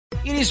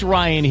It is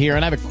Ryan here,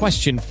 and I have a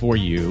question for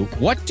you.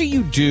 What do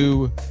you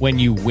do when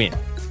you win?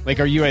 Like,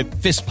 are you a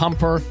fist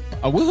pumper,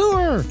 a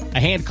woohooer, a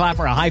hand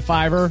clapper, a high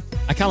fiver?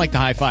 I kind of like the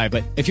high five,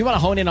 but if you want to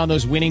hone in on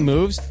those winning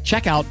moves,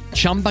 check out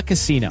Chumba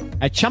Casino.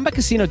 At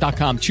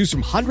ChumbaCasino.com, choose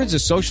from hundreds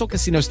of social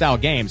casino-style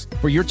games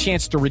for your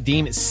chance to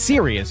redeem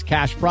serious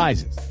cash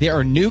prizes. There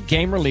are new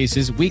game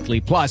releases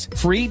weekly, plus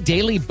free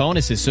daily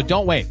bonuses. So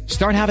don't wait.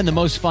 Start having the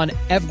most fun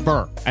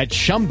ever at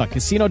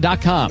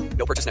ChumbaCasino.com.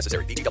 No purchase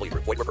necessary. VGW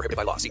Group. Void where prohibited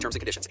by law. See terms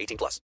and conditions.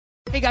 18+.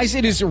 Hey guys,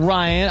 it is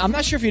Ryan. I'm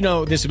not sure if you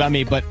know this about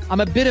me, but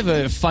I'm a bit of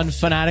a fun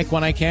fanatic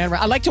when I can.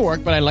 I like to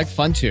work, but I like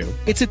fun too.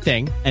 It's a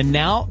thing. And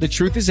now the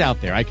truth is out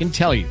there. I can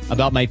tell you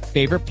about my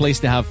favorite place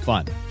to have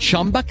fun.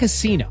 Chumba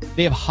Casino.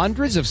 They have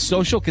hundreds of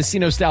social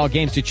casino style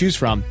games to choose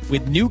from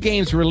with new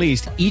games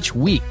released each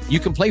week. You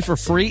can play for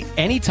free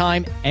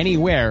anytime,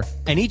 anywhere.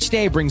 And each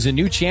day brings a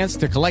new chance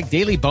to collect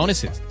daily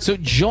bonuses. So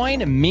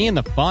join me in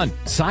the fun.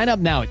 Sign up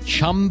now at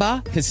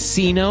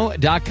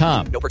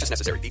ChumbaCasino.com. No purchase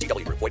necessary.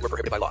 VGW Group. Void where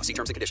prohibited by law. See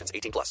terms and conditions.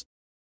 18+.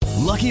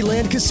 Lucky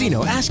Land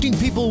Casino, asking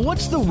people,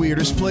 what's the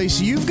weirdest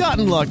place you've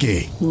gotten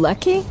lucky?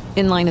 Lucky?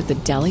 In line at the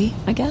deli,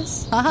 I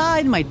guess? Aha,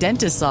 in my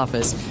dentist's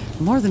office.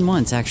 More than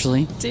once,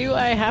 actually. Do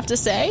I have to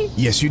say?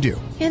 Yes, you do.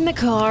 In the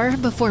car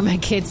before my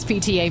kids'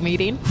 PTA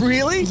meeting.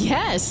 Really?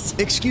 Yes.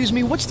 Excuse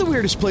me, what's the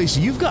weirdest place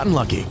you've gotten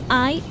lucky?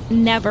 I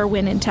never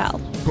win and tell.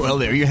 Well,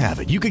 there you have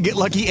it. You can get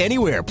lucky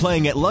anywhere,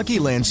 playing at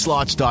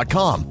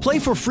LuckyLandSlots.com. Play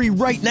for free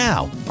right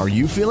now. Are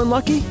you feeling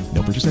lucky?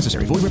 No purchase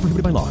necessary. Void where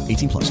prohibited by law.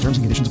 18+. Terms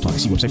and conditions apply.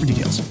 See website for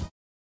details.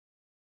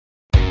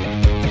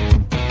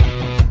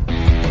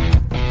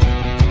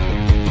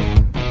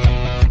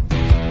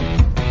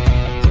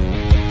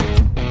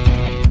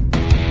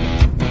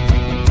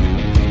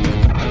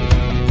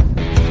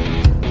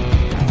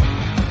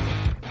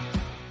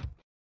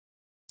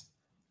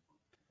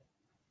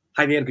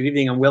 Hi there, good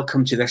evening and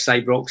welcome to this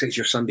Side Rocks. It's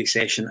your Sunday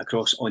session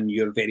across on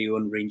your very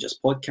own Rangers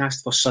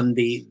podcast for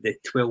Sunday the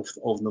 12th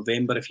of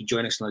November. If you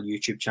join us on our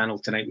YouTube channel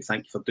tonight, we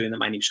thank you for doing that.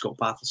 My name's Scott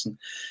Patterson.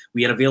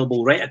 We are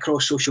available right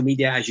across social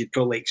media as you'd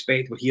probably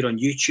expect. We're here on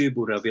YouTube,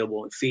 we're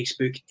available on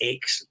Facebook,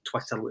 X,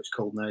 Twitter, what it's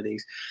called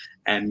nowadays.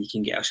 You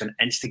can get us on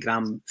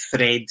Instagram,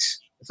 Threads,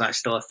 if that's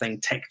still a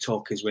thing,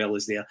 TikTok as well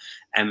as there.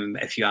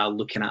 If you are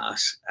looking at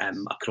us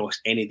across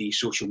any of these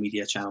social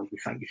media channels, we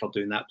thank you for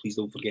doing that. Please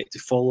don't forget to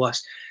follow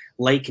us,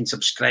 like and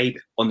subscribe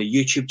on the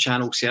YouTube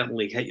channel.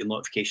 Certainly hit your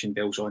notification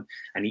bells on,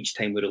 and each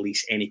time we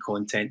release any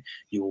content,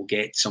 you will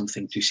get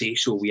something to say.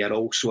 So we are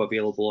also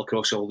available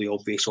across all the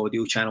obvious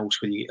audio channels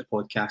where you get the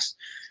podcast: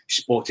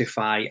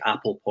 Spotify,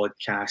 Apple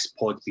Podcasts,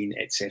 Podbean,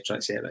 etc.,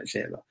 etc.,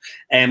 etc.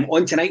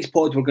 On tonight's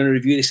pod, we're going to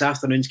review this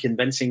afternoon's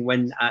convincing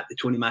win at the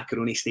Tony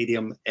Macaroni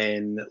Stadium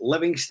in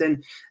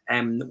Livingston.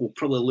 We'll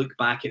probably look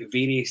back at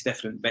various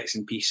different bits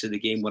and pieces of the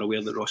game. We're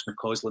aware that Ross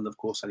McCausland, of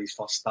course, had his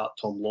first start.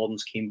 Tom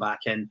Lawrence came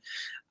back in.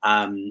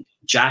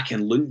 Jack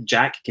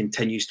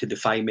continues to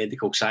defy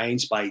medical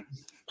science by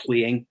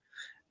playing.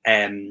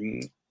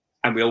 And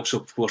we also,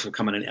 of course, are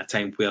coming into a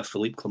time where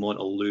Philippe Clement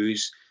will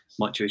lose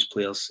much of his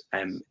players to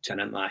an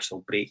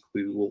international break.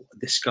 We will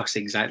discuss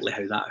exactly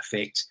how that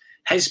affects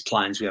his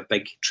plans with a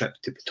big trip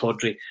to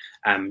Pataudry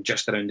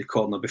just around the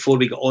corner. Before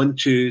we get on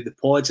to the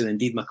pods and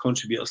indeed my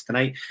contributors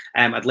tonight,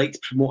 I'd like to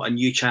promote a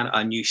new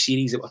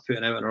series that we're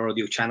putting out on our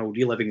audio channel.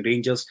 Reliving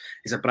Rangers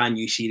is a brand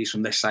new series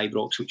from this Side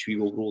Rocks, which we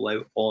will roll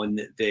out on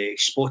the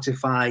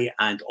Spotify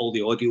and all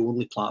the audio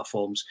only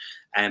platforms.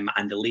 And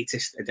the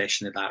latest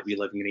edition of that,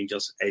 Reliving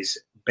Rangers, is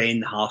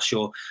Ben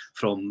Harshaw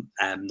from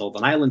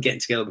Northern Ireland getting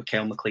together with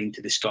Kyle McLean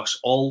to discuss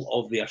all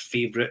of their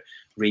favourite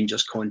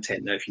Rangers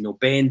content. Now, if you know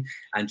Ben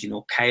and you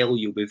know Kyle,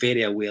 you'll be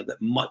very aware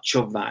that much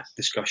of that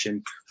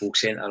discussion will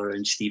centre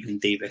around Stephen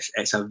Davis.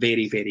 It's a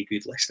very, very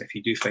good listen. If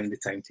you do find the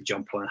time to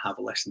jump on and have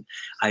a listen,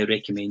 I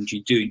recommend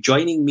you do.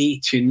 Joining me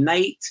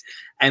tonight,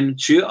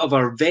 two of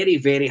our very,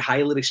 very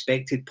highly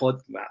respected well,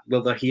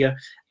 they're here.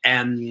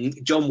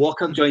 John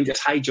Walker joined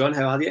us. Hi, John.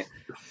 How are you?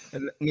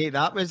 Mate,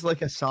 that was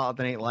like a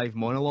Saturday Night Live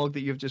monologue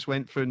that you've just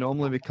went through.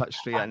 Normally we cut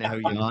straight into how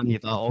you are and you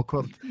have that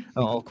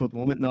awkward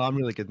moment. No, I'm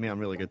really good, mate. I'm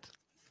really good.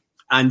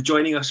 And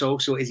joining us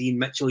also is Ian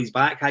Mitchell. He's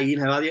back. Hi, Ian.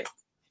 How are you?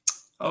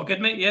 All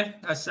good, mate. Yeah,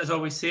 as I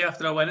always say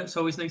after a win, it's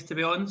always nice to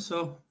be on.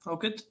 So all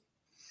good.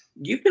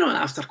 You've been on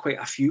after quite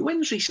a few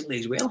wins recently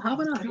as well,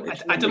 haven't I?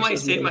 I don't want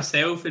to say it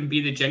myself and be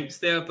the jinx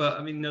there, but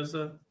I mean, there's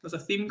a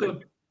theme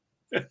going.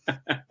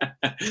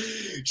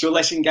 So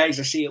listen, guys,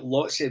 I see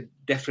lots of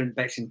different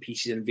bits and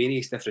pieces and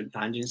various different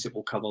tangents that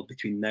we'll cover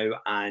between now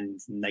and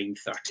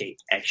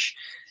 9:30-ish.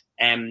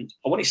 I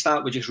want to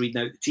start with just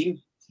reading out the team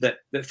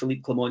that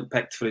Philippe Clement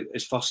picked for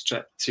his first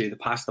trip to the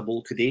Pasta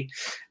Bowl today.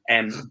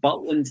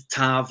 Butland,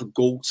 Tav,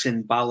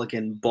 Goldson,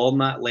 Balogun,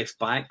 Borna left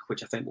back,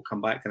 which I think we'll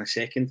come back in a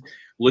second.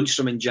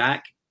 Lundstrom and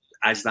Jack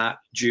as that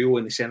duo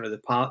in the centre of the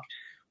park.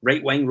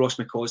 Right wing, Ross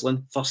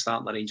McCausland, first start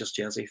in the Rangers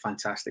jersey,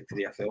 fantastic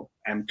today, I felt.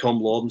 Tom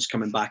Lawrence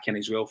coming back in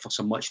as well for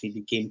some much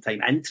needed game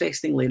time.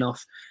 Interestingly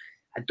enough,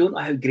 I don't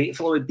know how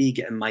grateful I would be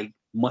getting my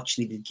much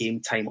needed game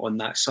time on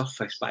that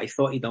surface, but I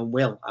thought he done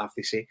well, I have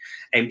to say.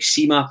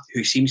 Seema,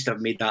 who seems to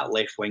have made that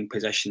left wing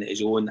position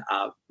his own,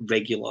 a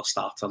regular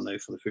starter now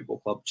for the football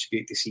club. It's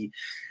great to see.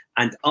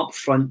 And up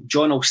front,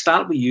 John, I'll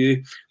start with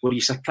you. Were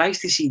you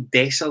surprised to see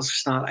Dessers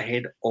start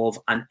ahead of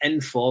an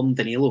informed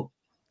Danilo?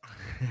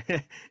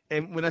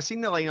 When I seen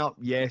the lineup,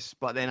 yes,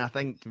 but then I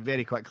think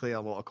very quickly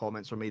a lot of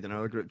comments were made in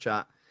our group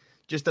chat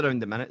just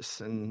around the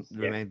minutes and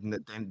reminding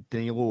that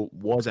Danilo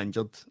was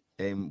injured,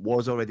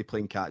 was already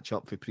playing catch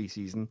up for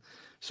pre-season.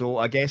 So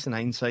I guess in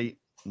hindsight,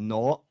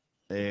 not.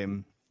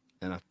 And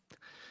I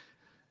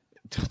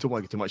don't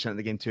want to get too much into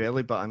the game too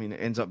early, but I mean, it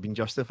ends up being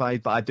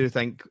justified. But I do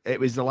think it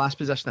was the last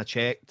position I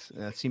checked.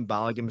 I seen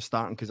Balogun was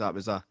starting because that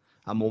was a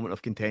moment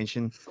of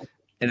contention.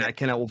 And I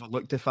kind of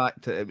overlooked the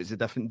fact that it was a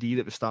different D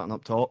that was starting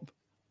up top.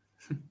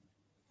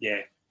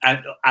 Yeah,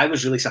 I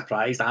was really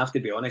surprised, I have to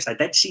be honest. I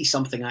did see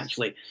something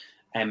actually,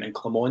 and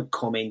Clement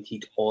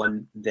commented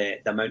on the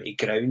amount of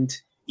ground,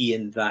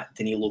 Ian, that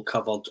Danilo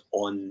covered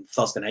on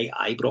Thursday night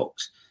at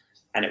Ibrox,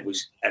 and it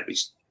was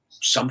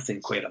something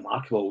quite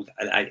remarkable.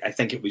 I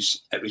think it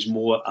was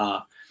more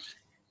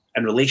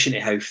in relation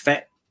to how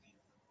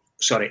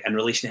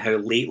how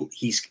late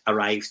he's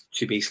arrived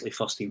to basically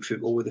first team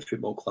football with the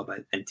football club,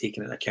 and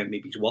taking into account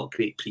maybe his work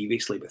rate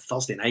previously. But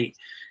Thursday night,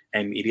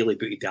 he really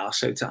booted the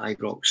arse out at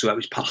Ibrox. So that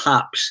was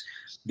perhaps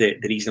the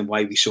reason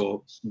why we saw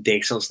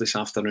Dessers this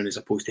afternoon as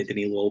opposed to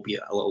Danilo,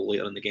 albeit a little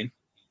later in the game.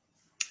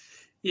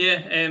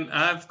 Yeah,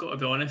 I've got to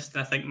be honest.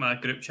 I think my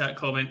group chat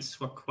comments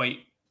were quite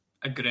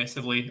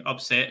aggressively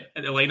upset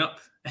at the lineup.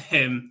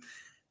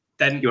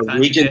 Didn't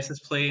fancy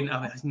Dessers playing.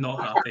 I was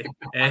not happy.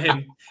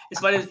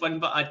 It's one,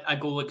 but I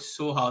go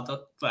so hard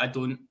that I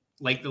don't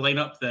like the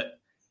lineup that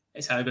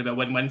it's either going to be a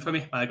win-win for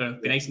me. I'm going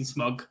to be nice and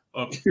smug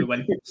or we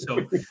win.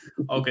 So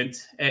all good.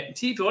 To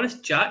be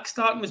honest, Jack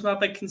starting was my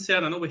big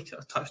concern. I know we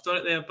touched on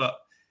it there, but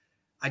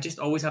I just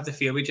always have the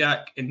fear with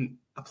Jack. In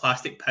a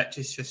plastic pitch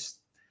is just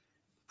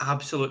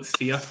absolute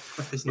fear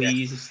with his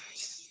knees, his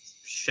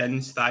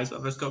shins, thighs,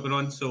 whatever's got going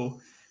on. So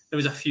there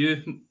was a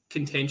few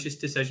contentious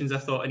decisions, I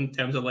thought, in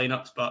terms of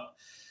lineups, but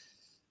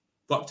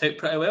worked out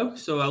pretty well.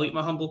 So I'll eat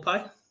my humble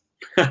pie.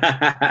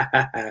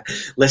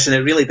 Listen, it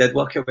really did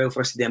work out well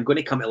for us today. I'm going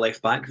to come to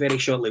left back very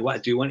shortly. What I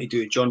do want to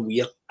do, John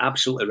Weir,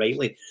 absolutely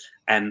rightly,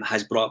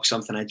 has brought up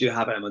something. I do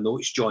have it in my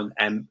notes, John.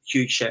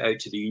 Huge shout out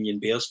to the Union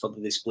Bears for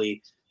the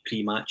display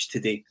pre-match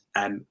today.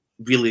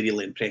 Really,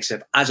 really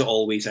impressive, as it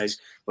always is.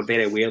 We're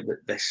very aware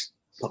that this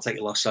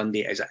particular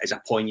Sunday is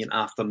a poignant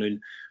afternoon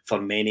for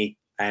many.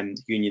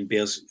 Union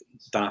Bears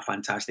done a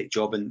fantastic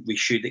job, and we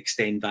should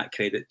extend that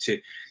credit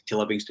to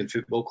Livingston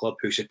Football Club,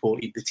 who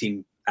supported the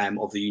team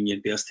of the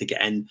Union Bears to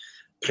get in,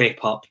 prep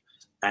up,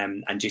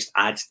 and just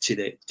add to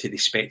the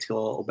spectacle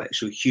a little bit.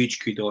 So huge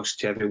kudos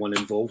to everyone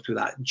involved with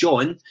that.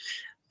 John,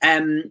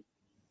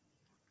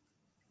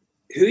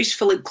 who's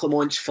Philippe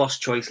Clement's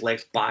first choice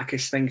left back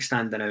as things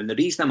stand now? And the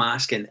reason I'm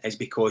asking is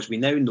because we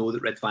now know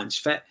that Ridvan's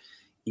fit,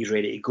 he's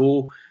ready to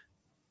go.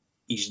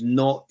 He's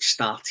not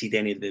started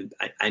any of the...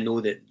 I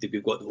know that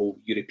we've got the whole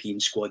European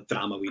squad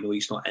drama. We know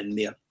he's not in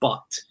there.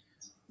 But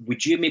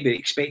would you maybe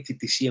expected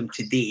to see him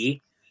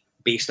today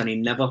based on he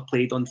never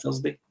played on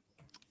Thursday?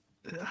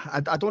 I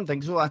don't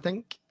think so. I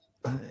think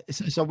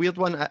it's a weird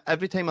one.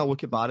 Every time I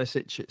look at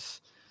Barisic,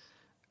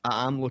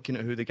 I'm looking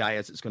at who the guy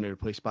is that's going to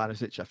replace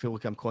Barisic. I feel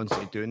like I'm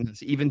constantly doing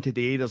this. Even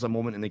today, there's a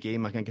moment in the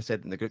game, I think I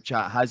said in the group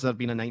chat, has there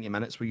been a 90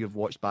 minutes where you've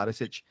watched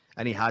Barisic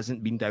and he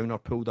hasn't been down or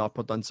pulled up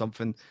or done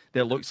something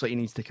that looks like he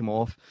needs to come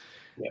off?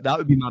 Yeah. That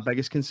would be my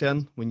biggest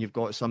concern when you've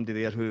got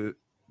somebody there who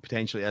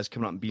potentially is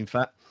coming up and being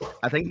fit.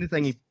 I think the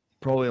thing he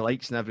probably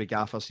likes, and every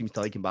gaffer seems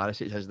to like in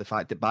Barisic, is the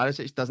fact that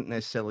Barisic doesn't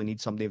necessarily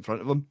need somebody in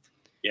front of him.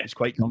 Yeah. He's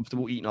quite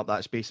comfortable eating up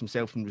that space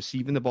himself and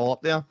receiving the ball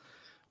up there.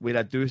 Where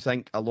I do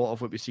think a lot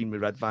of what we've seen with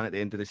Ridvan at the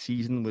end of the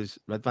season was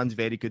Ridvan's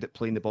very good at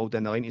playing the ball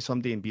down the line to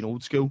somebody and being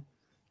old school,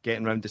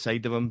 getting around the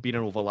side of him, being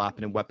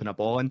overlapping and whipping a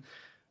ball in.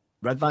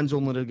 Ridvan's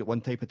only really got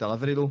one type of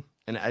delivery though,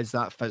 and it is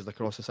that fizzle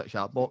across the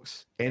 6-yard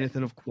box.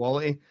 Anything of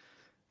quality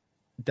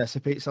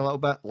dissipates a little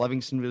bit.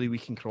 Livingston really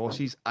weak in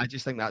crosses. I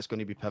just think that's going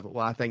to be pivotal.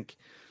 I think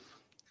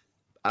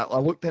I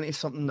looked into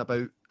something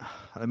about,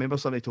 I remember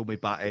somebody told me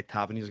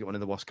Tavernier's got one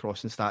of the worst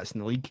crossing stats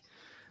in the league,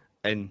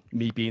 and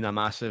me being a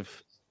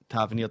massive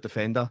Tavernier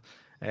defender,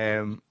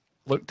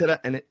 looked at it,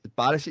 and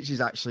Barisic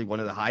is actually one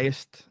of the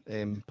highest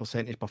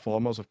percentage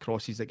performers of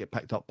crosses that get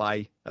picked up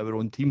by our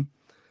own team.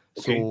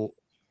 Okay. So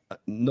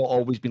not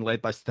always been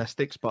led by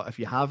statistics, but if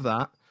you have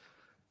that,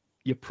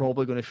 you're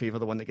probably going to favour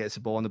the one that gets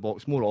the ball in the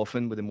box more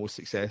often with the most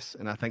success.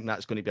 And I think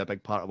that's going to be a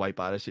big part of why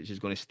Barisic is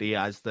going to stay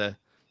as the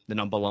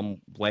number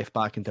one left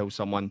back until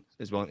someone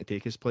is willing to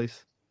take his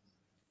place.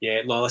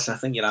 Yeah, well, listen, I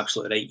think you're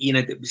absolutely right.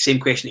 Ian, same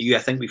question to you. I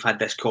think we've had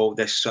this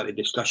sort of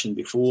discussion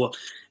before,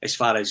 as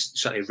far as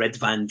sort of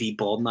Ridvan v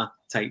Borna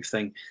type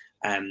thing.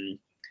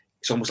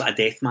 It's almost like a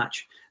death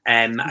match.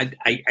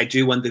 I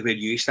do wonder where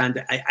you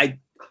stand. I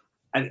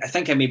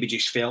think I maybe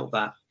just felt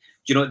that,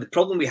 the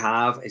problem we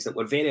have is that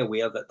we're very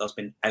aware that there's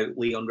been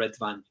outlay on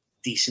Ridvan,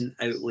 decent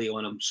outlay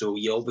on him. So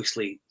you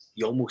obviously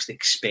you almost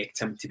expect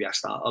him to be a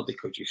starter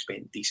because you've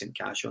spent decent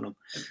cash on him.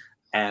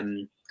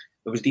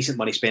 There was decent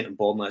money spent on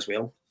Bournemouth as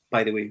well,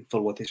 by the way,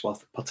 for what it's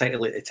worth,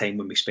 particularly at the time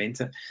when we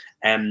spent it.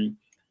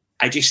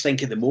 I just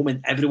think at the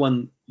moment,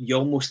 you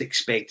almost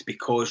expect,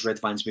 because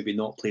Ridvan's maybe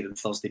not playing on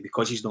Thursday,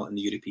 because he's not in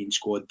the European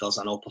squad, there's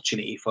an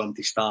opportunity for him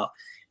to start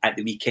at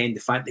the weekend.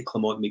 The fact that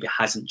Clement maybe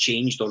hasn't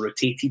changed or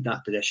rotated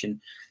that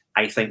position,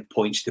 I think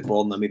points to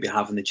Bournemouth maybe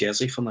having the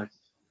jersey for now.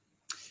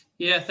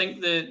 Yeah, I think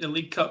the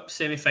League Cup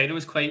semi-final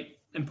was quite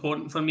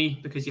important for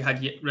me because you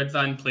had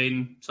Ridvan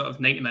playing sort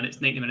of 90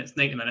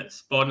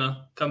 minutes. Bournemouth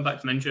come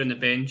back from injury on the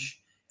bench,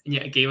 and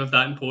yet a game of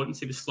that importance,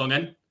 he was flung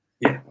in.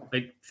 Yeah.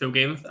 Like full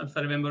game, if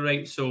I remember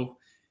right. So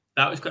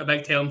that was quite a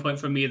big telling point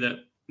for me that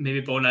maybe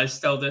Bournemouth is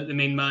still the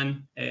main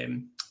man.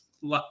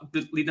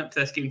 Leading up to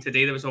this game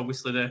today, there was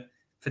obviously the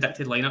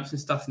predicted lineups and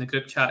stuff in the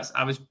group chats.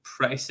 I was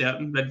pretty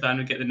certain Ridvan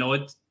would get the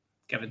nod,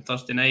 given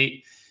Thursday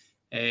night.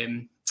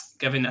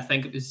 Given, I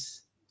think it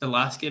was the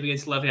last game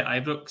against Livy at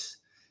Ibrox,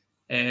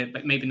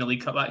 but maybe in the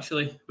League Cup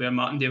actually, where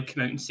Martindale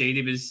came out and said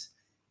he was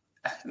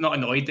not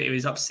annoyed, but he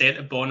was upset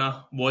that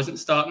Bournemouth wasn't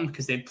starting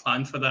because they'd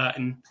planned for that.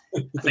 And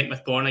I think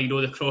with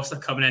Bournemouth, the cross are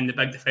coming in, the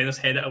big defenders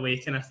head it away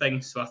kind of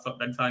thing. So I thought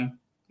Ridvan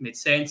made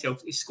sense.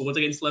 He scored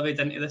against Livy,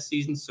 didn't he, this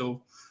season?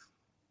 So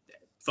I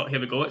thought,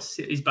 here we go,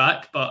 he's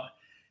back. But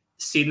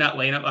seeing that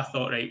lineup, I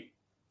thought, right,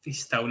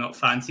 he's still not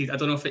fancied. I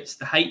don't know if it's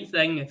the height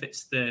thing, if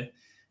it's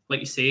like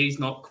you say, he's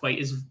not quite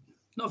as,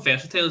 not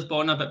versatile as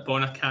Bournemouth, but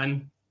Bournemouth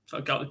can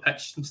sort of get up the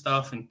pitch and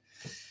stuff. And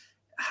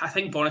I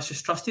think Bournemouth's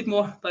just trusted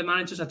more by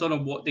managers. I don't know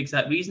what the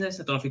exact reason is.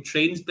 I don't know if he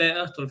trains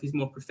better. I don't know if he's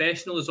more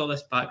professional. There's all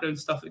this background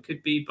stuff it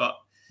could be. But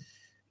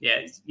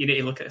yeah, you need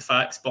to look at the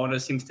facts.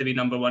 Bournemouth seems to be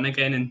number one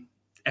again. And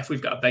if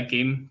we've got a big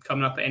game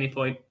coming up at any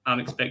point, I'm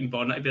expecting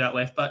Bournemouth to be that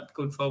left back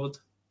going forward.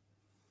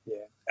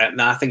 Yeah.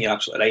 No, I think you're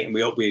absolutely right. And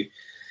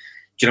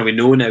we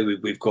know now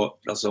we've got,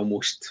 there's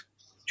almost,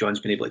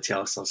 John's been able to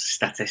tell us there's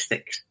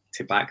statistics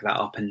to back that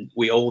up, and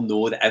we all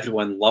know that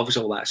everyone loves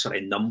all that sort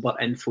of number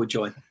info,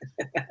 John.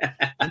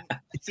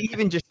 It's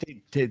even just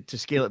to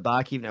scale it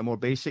back, even a more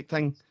basic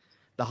thing.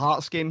 The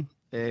Hearts game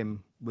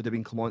would have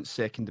been Clement's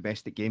second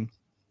domestic game.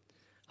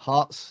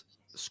 Hearts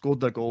scored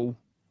their goal,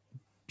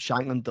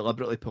 Shankland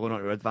deliberately pulling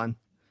onto Ridvan.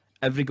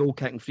 Every goal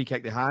kick and free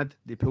kick they had,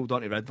 they pulled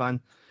onto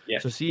Ridvan. Yeah.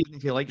 So see,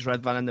 if he likes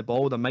Ridvan in the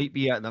ball, there might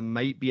be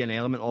an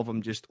element of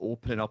him just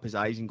opening up his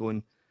eyes and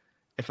going,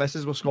 if this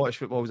is where Scottish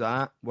football's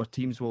at, where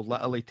teams will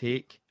literally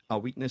take a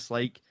weakness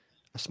like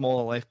a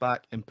smaller left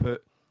back and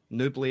put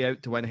Nubly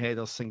out to win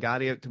headers,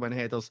 Singari out to win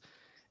headers,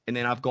 and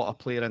then I've got a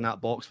player in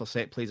that box for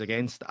set plays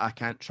against that I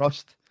can't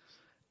trust,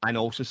 and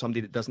also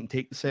somebody that doesn't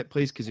take the set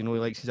plays because he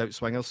likes his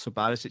outswingers. So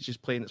Barisic is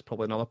playing. That's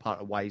probably another part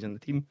of why he's in the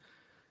team.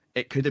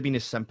 It could have been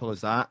as simple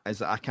as that, is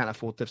that I can't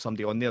afford to have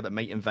somebody on there that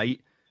might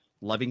invite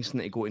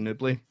Livingston to go to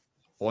Nubly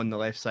on the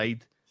left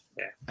side,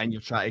 and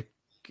you're trying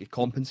to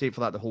compensate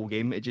for that the whole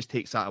game. It just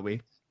takes that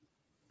away.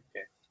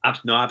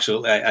 No,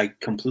 absolutely. I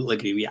completely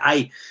agree with you.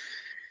 I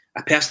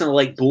personally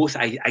like both.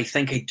 I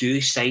think I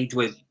do side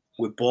with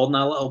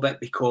Bournemouth a little bit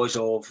because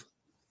of,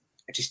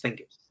 I just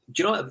think,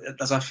 do you know,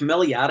 there's a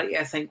familiarity,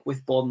 I think,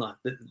 with Bournemouth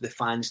that the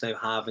fans now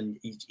have, and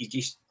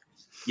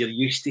you're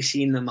used to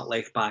seeing them at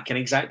left back in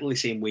exactly the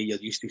same way you're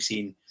used to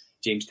seeing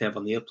James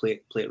Tavernier play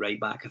at right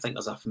back. I think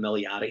there's a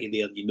familiarity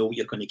there. You know what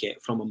you're going to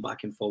get from him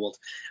back and forward.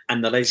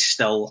 And there is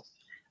still,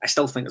 I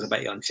still think there's a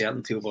bit of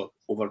uncertainty over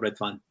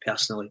Ridvan,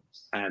 personally.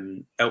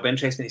 It'll be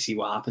interesting to see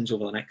what happens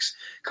over the next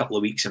couple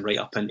of weeks and right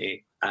up into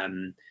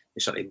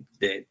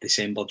the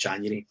December,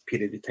 January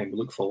period of time. We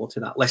look forward to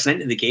that. Listening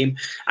to the game,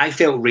 I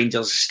felt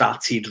Rangers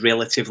started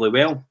relatively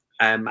well.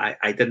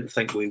 I didn't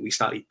think we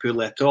started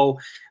poorly at all.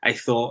 I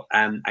thought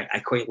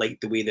I quite liked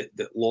the way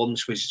that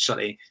Lawrence was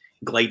sort of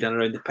gliding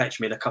around the pitch,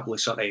 made a couple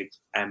of sort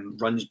of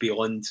runs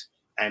beyond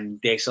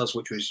Dessers,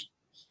 which was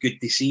good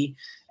to see.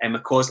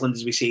 McCausland,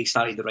 as we say,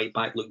 started the right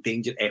back,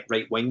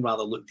 right wing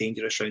rather, looked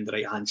dangerous around the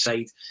right hand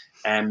side.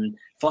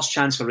 First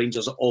chance for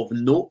Rangers of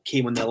note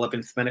came on the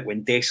 11th minute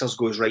when Dessers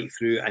goes right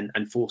through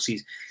and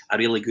forces a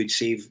really good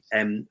save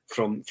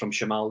from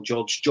Shamal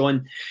George.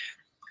 John,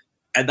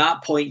 at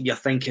that point you're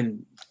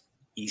thinking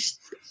he's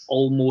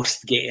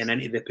almost getting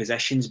into the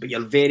positions, but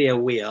you're very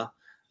aware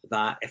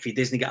that if he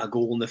doesn't get a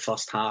goal in the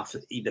first half,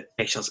 the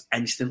pressure's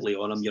instantly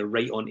on him. You're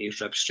right onto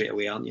his ribs straight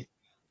away, aren't you?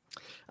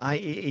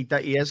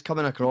 He is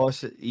coming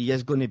across. He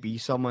is going to be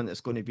someone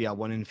that's going to be a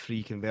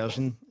 1-in-3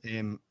 conversion,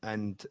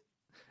 and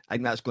I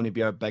think that's going to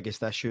be our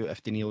biggest issue.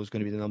 If Danilo is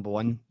going to be the number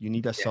one, you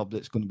need a sub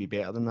that's going to be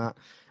better than that.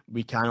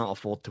 We cannot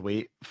afford to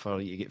wait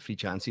for you to get 3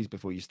 chances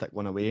before you stick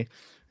one away.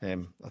 I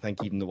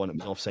think even the one that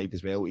was offside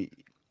as well, he's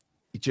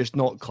just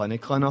not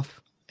clinical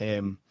enough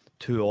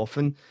too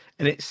often,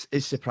 and it's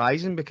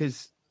surprising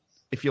because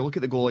if you look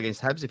at the goal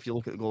against Hibs, if you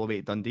look at the goal away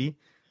at Dundee,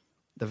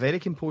 they're very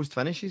composed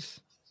finishes.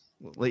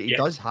 Like he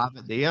does have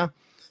it there,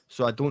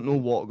 so I don't know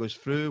what goes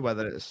through,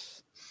 whether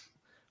it's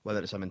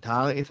a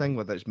mentality thing,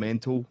 whether it's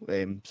mental,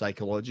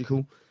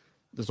 psychological.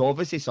 There's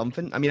obviously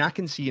something. I mean, I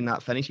can see in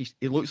that finish,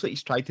 it looks like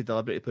he's tried to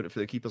deliberately put it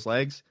through the keeper's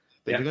legs,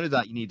 But if you're going to do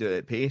that, you need to do it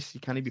at pace.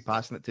 You can't be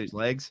passing it to his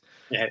legs.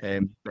 Yeah.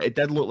 But it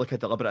did look like a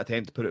deliberate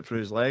attempt to put it through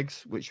his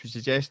legs, which would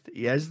suggest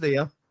he is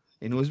there.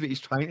 He knows what he's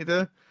trying to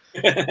do.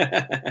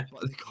 But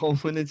the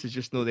confidence is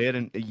just not there,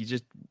 and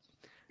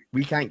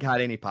we can't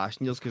carry any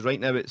passengers because right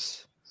now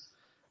it's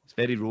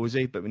very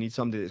rosy, but we need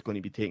somebody that's going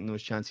to be taking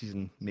those chances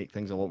and make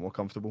things a lot more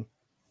comfortable.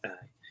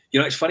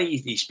 It's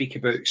funny you speak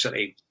about sort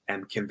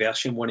of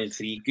conversion 1 in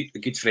 3. A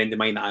good friend of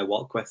mine that I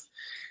work with,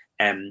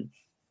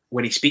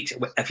 when he speaks,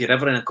 if you're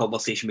ever in a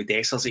conversation with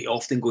Dessers, it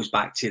often goes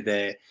back to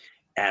the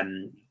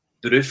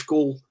roof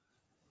goal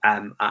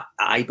at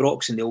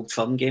Ibrox in the Old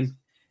Firm game.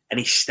 And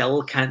he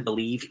still can't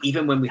believe,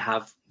 even when we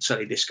have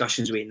sort of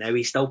discussions with it now,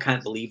 he still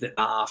can't believe that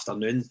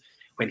afternoon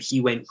when he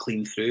went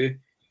clean through,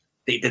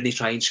 that he didn't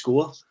try and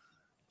score.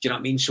 Do you know what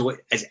I mean? So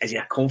is he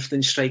a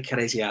confident striker?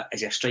 Is he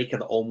a striker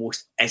that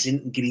almost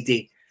isn't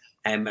greedy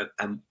and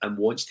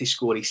wants to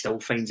score? He still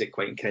finds it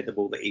quite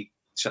incredible that he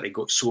sort of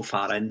got so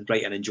far in,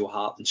 right in Joe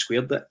Hart and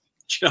squared it.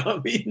 Do you know what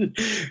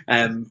I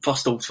mean?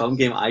 First Old Firm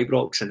game at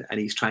Ibrox, and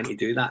he's trying to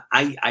do that.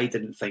 I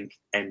didn't think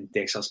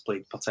Dessers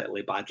played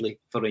particularly badly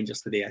for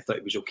Rangers today. I thought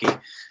it was okay.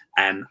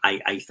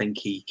 I think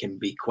he can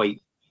be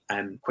quite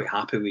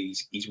happy with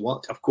his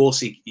work. Of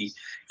course, he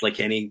like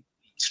any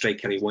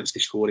striker, he wants to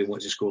score. He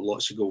wants to score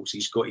lots of goals.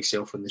 He's got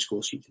himself on the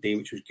score sheet today,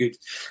 which was good.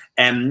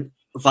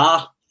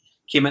 VAR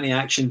came into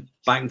action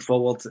back and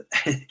forward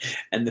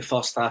in the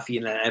first half.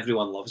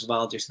 Everyone loves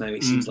VAR just now.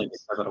 It seems like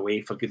it's never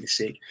away, for goodness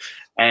sake.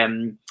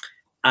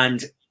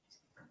 And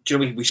do you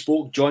know, we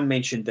spoke, John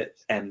mentioned that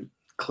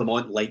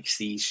Clement likes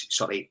these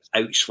sort of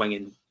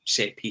outswinging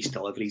set piece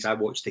deliveries. I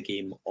watched the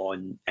game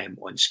on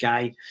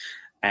Sky.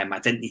 I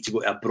didn't need to go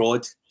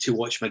abroad to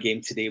watch my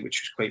game today,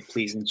 which was quite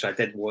pleasing. So I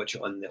did watch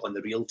it on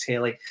the real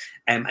telly.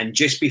 And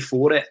just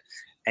before it,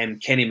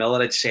 Kenny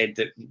Miller had said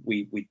that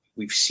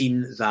we've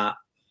seen that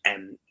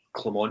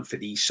Clement for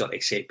these sort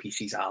of set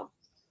pieces are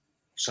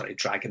sort of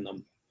dragging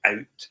them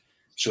out,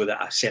 so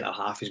that a centre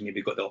half has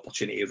maybe got the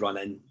opportunity to run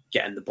in,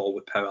 get in the ball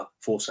with power,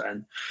 force it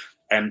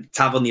in.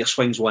 Tavernier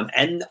swings one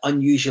in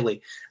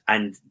unusually,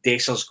 and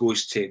Dessers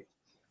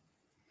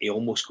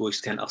almost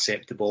goes to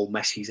intercept the ball,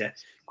 misses it,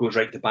 goes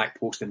right to the back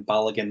post, and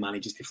Balogun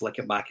manages to flick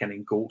it back in,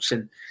 and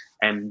Goldson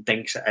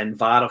dinks it in.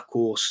 VAR, of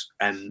course,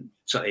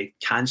 sort of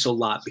cancel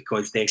that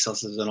because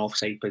Dessers is in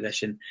offside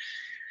position.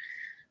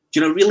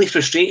 Really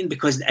frustrating,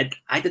 because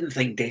I didn't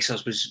think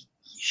Dessers was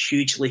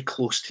hugely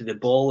close to the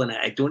ball, and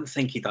I don't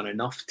think he'd done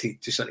enough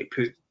to sort of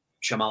put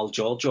Shamal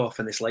George off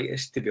in the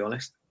slightest, to be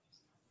honest.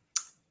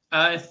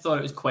 I thought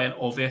it was quite an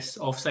obvious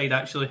offside,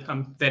 actually.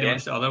 I'm very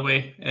much the other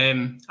way.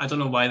 I don't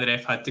know why the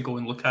ref had to go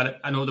and look at it.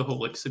 I know the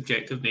whole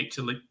subjective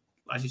nature,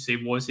 as you say,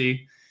 was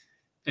he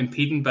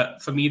impeding?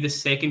 But for me, the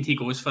second he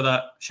goes for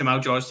that,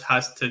 Shamal George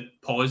has to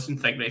pause and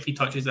think, right, if he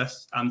touches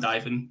this, I'm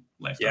diving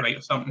left or right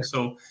or something.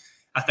 So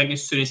I think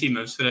as soon as he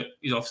moves for it,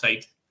 he's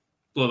offside.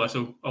 Blow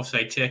whistle,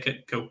 offside, check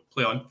it, cool,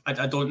 play on.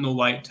 I don't know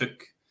why it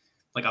took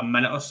like a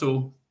minute or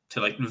so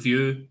to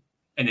review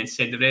and then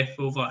send the ref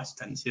over. I just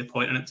didn't see the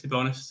point in it, to be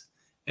honest.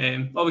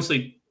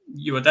 Obviously,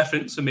 you were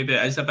different, so maybe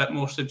it is a bit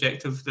more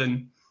subjective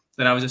than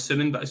I was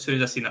assuming. But as soon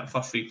as I seen that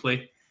first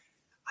replay,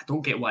 I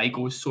don't get why he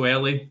goes so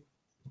early.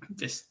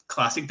 Just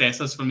classic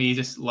Dessers for me. He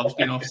just loves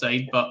being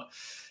offside. But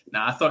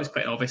I thought it was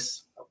quite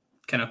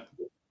an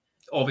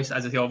obvious,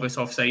 obvious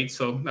offside.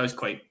 So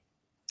I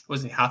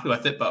wasn't happy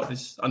with it, but I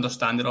was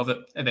understanding of it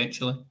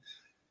eventually.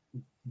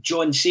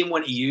 John, same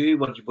one to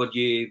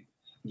you.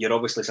 You're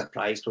obviously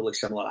surprised, probably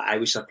similar. I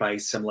was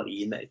surprised, similar to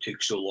Ian, that it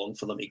took so long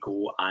for them to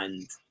go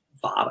and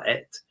VAR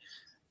it.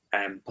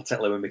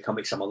 Particularly when we come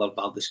to some other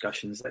VAR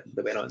discussions that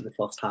went on in the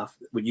first half.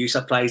 Were you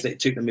surprised that it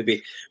took them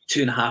maybe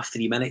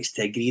 2.5-3 minutes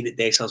to agree that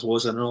Dessers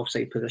was in an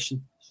offside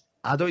position?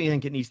 I don't even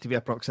think it needs to be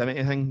a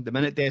proximity thing. The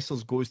minute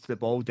Dessers goes to the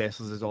ball,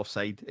 Dessers is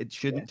offside. It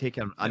shouldn't take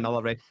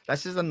another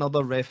This is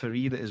another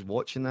referee that is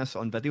watching this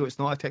on video. It's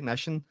not a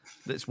technician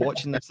that's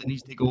watching this that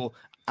needs to go,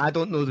 I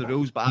don't know the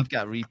rules, but I've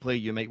got a replay.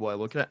 You might want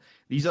to look at it.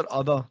 These are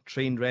other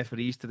trained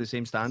referees to the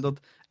same standard.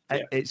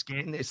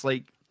 It's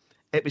like,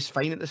 it was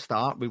fine at the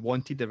start. We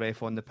wanted the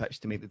ref on the pitch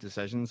to make the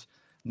decisions.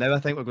 Now I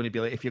think we're going to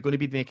be like, if you're going to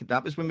be making,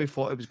 that was when we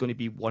thought it was going to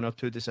be 1 or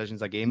 2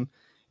 decisions a game.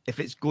 If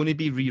it's going to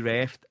be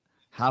re-refed,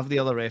 have the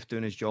other ref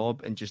doing his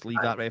job and just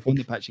leave that ref on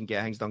the pitch and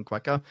get things done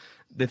quicker.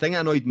 The thing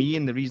that annoyed me,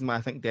 and the reason why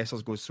I think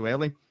Dessers goes so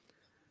early,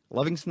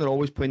 Livingston are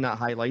always playing that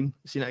high line.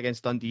 Seen it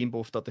against Dundee in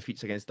both their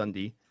defeats against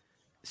Dundee.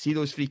 See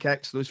those free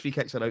kicks? Those free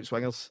kicks are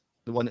outswingers.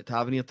 The one that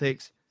Tavernier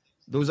takes.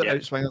 Those are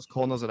outswingers,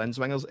 corners are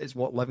in-swingers. It's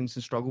what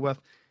Livingston struggle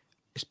with.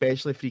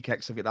 Especially free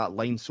kicks have got that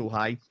line so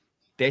high.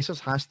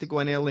 Dessers has to go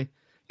in early,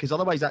 because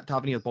otherwise that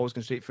Tavernier ball's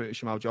going straight through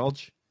to Shamal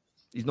George.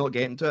 He's not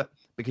getting to it,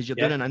 because you're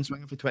doing an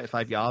in-swinger for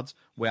 25 yards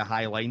with a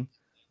high line.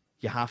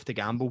 You have to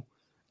gamble.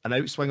 An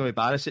outswinger with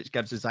Barisic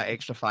gives us that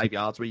extra 5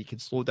 yards where you can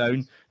slow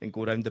down and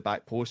go around the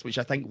back post, which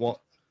I think what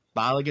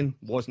Balogun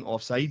wasn't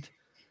offside.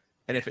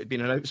 And if it had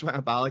been an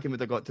outswinger, Balogun would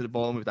have got to the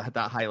ball and would have had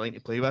that high line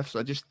to play with.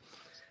 So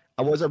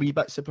I was a wee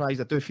bit surprised.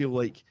 I do feel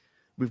like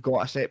we've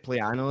got a set play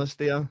analyst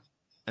there,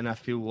 and I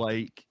feel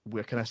like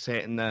we're kind of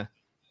setting the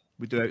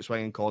we do out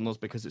swinging corners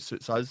because it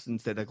suits us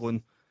instead of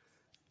going.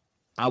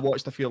 I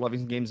watched a few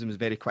Livingston games and was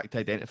very quick to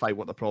identify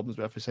what the problems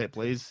were for set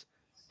plays,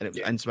 and it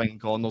was in swinging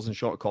corners and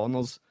short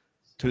corners.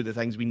 Two of the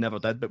things we never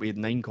did, but we had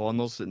 9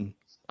 corners, and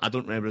I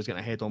don't remember us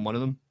getting a head on one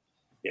of them.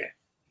 Yeah,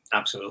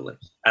 absolutely.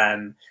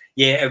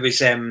 It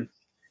was.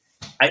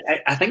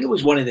 I think it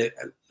was one of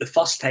the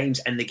first times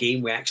in the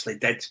game we actually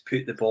did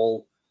put the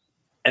ball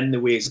in the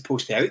way as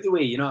opposed to out the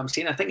way. You know what I'm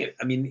saying? I think,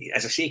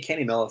 as I say,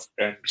 Kenny Miller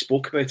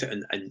spoke about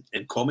it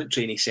in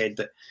commentary, and he said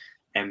that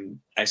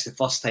it's the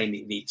first time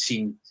he'd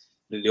seen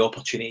the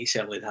opportunity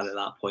certainly had at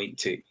that point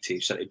to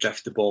sort of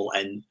drift the ball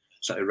in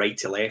sort of right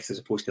to left as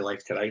opposed to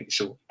left to right.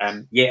 So,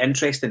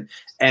 interesting.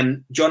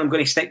 John, I'm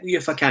going to stick with you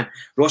if I can.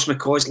 Ross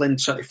McCausland,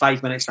 sort of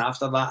 5 minutes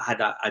after that,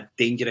 had a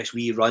dangerous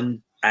wee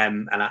run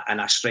and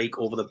a strike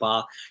over the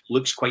bar.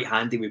 Looks quite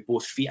handy with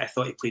both feet. I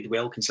thought he played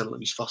well considering it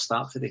was his first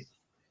start today.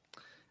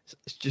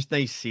 It's just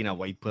nice seeing a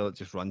wide player that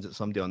just runs at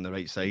somebody on the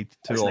right side.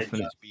 Too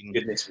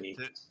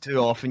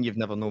often you've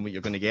never known what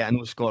you're going to get. I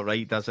know Scott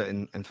Wright does it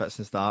in fits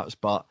and starts,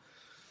 but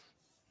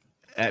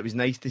it was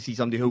nice to see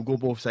somebody who'll go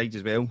both sides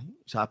as well.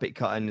 He's happy to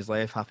cut in his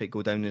left, happy to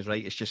go down his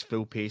right. It's just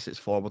full pace, it's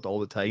forward all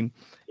the time.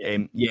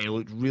 He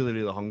looked really,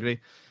 really hungry.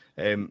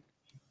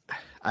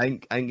 I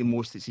think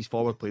most it's his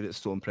forward play that's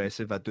so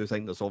impressive. I do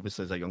think there's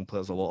obviously, as a young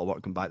player, there's a lot of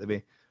work coming back the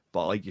way.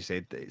 But like you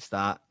said, it's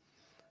that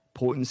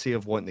potency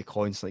of wanting to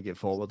constantly get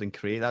forward and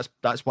create.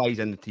 That's why he's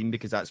in the team,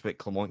 because that's what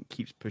Clement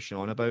keeps pushing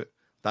on about.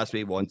 That's what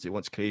he wants. He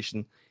wants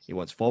creation. He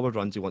wants forward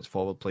runs. He wants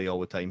forward play all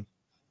the time.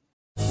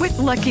 With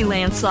Lucky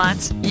Land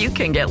Slots, you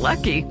can get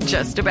lucky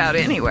just about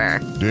anywhere.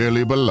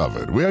 Dearly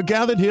beloved, we are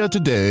gathered here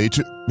today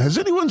to... Has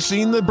anyone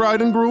seen the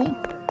bride and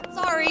groom?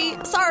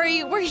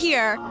 Sorry, we're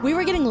here. We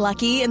were getting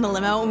lucky in the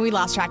limo and we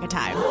lost track of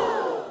time.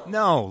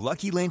 No,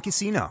 Lucky Land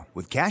Casino,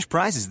 with cash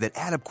prizes that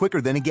add up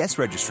quicker than a guest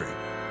registry.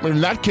 In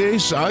that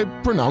case, I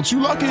pronounce you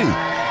lucky.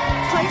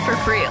 Play for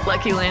free at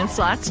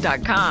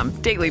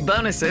LuckyLandSlots.com. Daily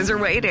bonuses are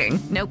waiting.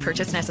 No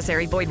purchase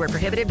necessary. Void where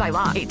prohibited by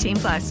law.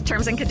 18+.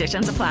 Terms and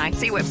conditions apply.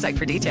 See website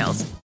for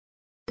details.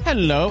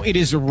 Hello, it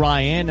is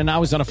Ryan, and I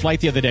was on a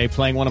flight the other day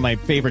playing one of my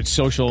favorite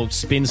social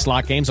spin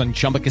slot games on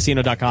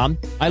ChumbaCasino.com.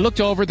 I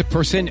looked over at the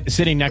person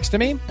sitting next to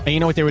me, and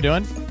you know what they were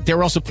doing? They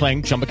were also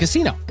playing Chumba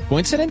Casino.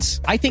 Coincidence?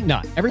 I think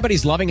not.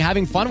 Everybody's loving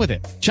having fun with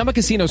it. Chumba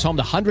Casino is home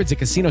to hundreds of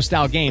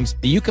casino-style games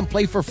that you can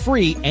play for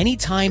free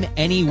anytime,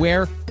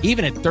 anywhere,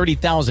 even at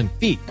 30,000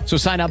 feet. So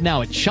sign up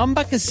now at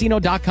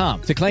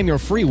ChumbaCasino.com to claim your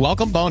free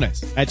welcome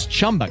bonus. That's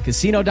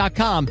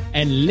ChumbaCasino.com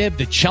and live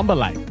the Chumba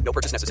life. No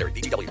purchase necessary.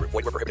 VGW. Void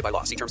where prohibited by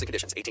law. See terms and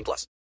conditions.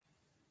 18+.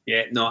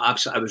 Yeah, no,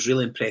 absolutely. I was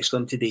really impressed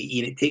with him today,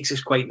 Ian. It takes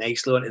us quite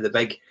nicely onto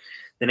the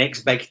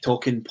next big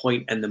talking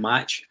point in the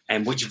match,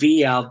 which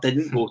VAR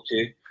didn't go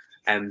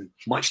to,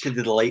 much to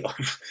the delight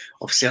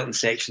of certain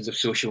sections of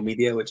social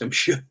media, which I'm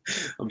sure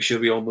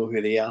we all know who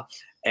they are.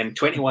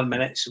 21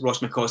 minutes, Ross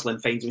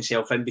McCausland finds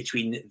himself in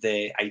between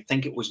I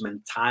think it was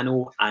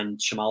Montano and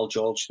Shamal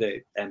George,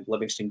 the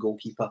Livingston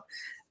goalkeeper.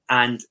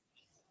 And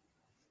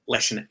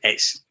listen,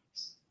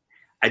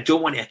 I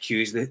don't want to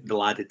accuse the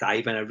lad of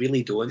diving. I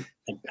really don't.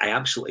 I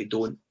absolutely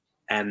don't.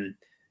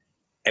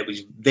 It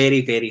was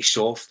very, very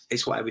soft.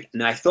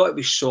 I thought it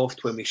was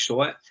soft when we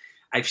saw it.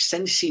 I've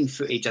since seen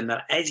footage, and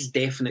there is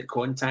definite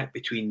contact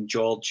between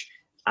George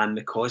and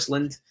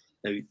McCausland.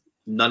 Now,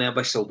 none of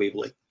us will be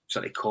able to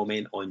sort of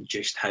comment on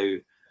just how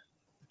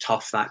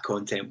tough that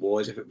content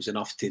was, if it was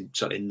enough to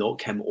sort of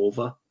knock him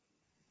over.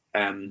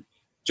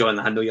 John,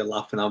 I know you're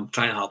laughing. I'm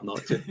trying hard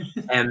not to.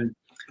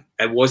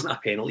 It wasn't a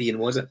penalty, Ian,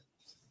 was it?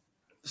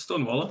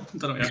 Stonewaller. I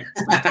don't know what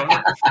you're talking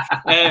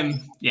about.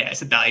 Yeah,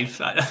 it's a dive.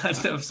 I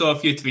saw a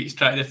few tweets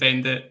trying to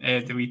defend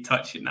it. The wee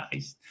touch.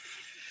 Nice.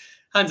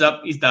 Hands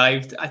up, he's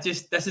dived.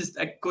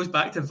 It goes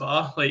back to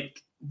VAR.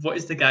 Like, what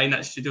is the guy in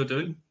that studio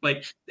doing?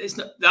 Like, it's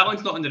not, that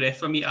one's not on the ref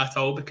for me at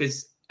all,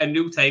 because in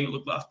real time it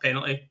looked like a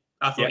penalty.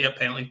 I thought, yeah,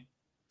 penalty.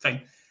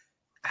 Fine.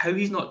 How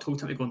he's not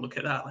told him to go and look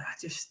at that? Like,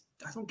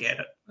 I don't get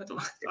it.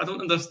 I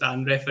don't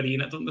understand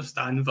refereeing. I don't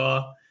understand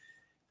VAR.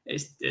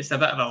 It's a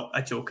bit of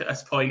a joke at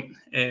this point.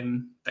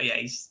 But yeah,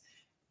 he's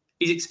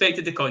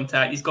expected the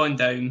contact. He's gone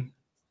down.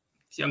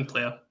 He's a young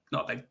player.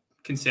 Not a big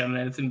concern or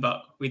anything,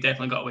 but we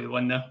definitely got away with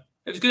one there.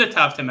 It was good of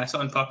Tav to miss it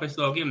on purpose,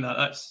 though. I'll give him that.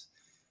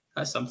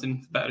 That's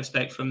something, a bit of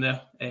respect from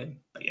there.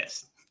 But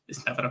yes,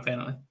 it's never a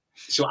penalty.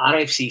 So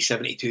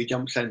RFC72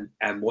 jumps in,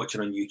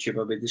 watching on YouTube.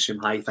 I would assume,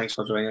 hi, thanks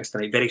for joining us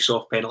tonight. Very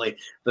soft penalty,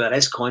 but there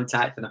is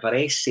contact, and if a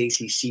ref says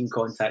he's seen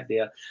contact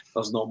there,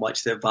 there's not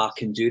much that VAR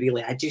can do,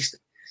 really.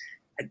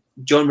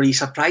 John, were you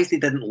surprised they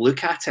didn't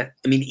look at it?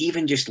 I mean,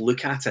 even just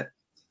look at it.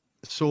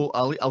 So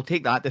I'll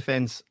take that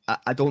defence.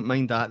 I don't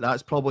mind that.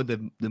 That's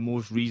probably the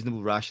most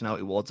reasonable rationale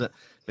towards it,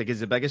 because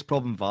the biggest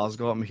problem VAR's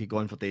got, and we could go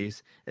on for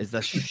days, is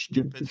this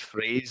stupid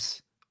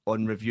phrase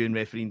on reviewing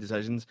refereeing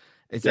decisions.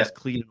 Is this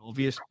clear and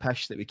obvious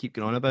pish that we keep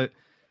going on about?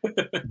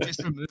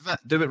 Just remove it.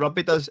 Do what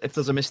rugby does. If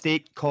there's a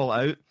mistake, call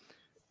it out.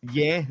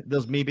 Yeah,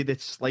 there's maybe the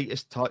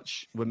slightest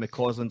touch when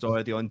McCausland's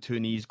already on 2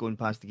 knees going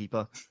past the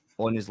keeper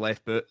on his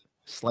left boot.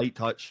 Slight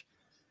touch.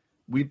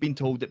 we've been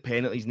told that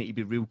penalties need to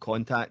be real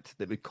contact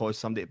that would cause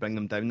somebody to bring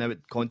them down. Now,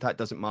 contact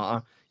doesn't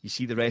matter. You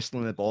see the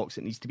wrestling in the box,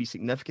 it needs to be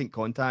significant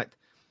contact.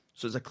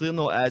 So it's a clear,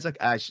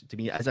 to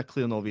me, it is a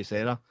clear and obvious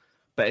error.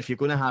 But if you're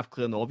going to have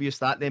clear and obvious,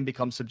 that then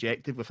becomes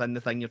subjective within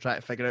the thing you're trying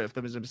to figure out if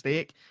there was a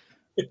mistake.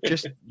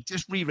 Just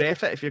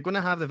re-ref it. If you're going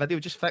to have the video,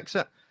 just fix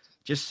it.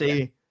 Just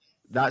say,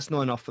 that's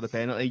not enough for the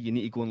penalty. You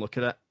need to go and look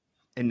at it.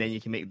 And then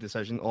you can make a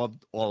decision. Or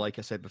like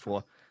I said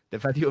before, the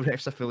video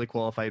ref's a fully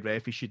qualified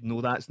ref. He should know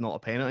that's not a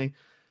penalty.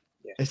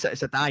 Yeah. It's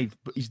a dive,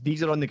 but his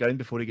knees are on the ground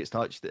before he gets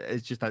touched.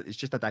 It's just a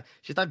dive.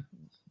 It's just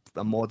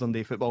a modern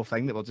day football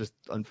thing that we're just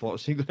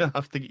unfortunately going to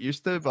have to get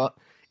used to. But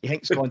he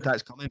thinks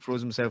contact's coming,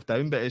 throws himself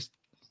down, but it's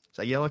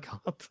a yellow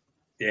card.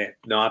 Yeah,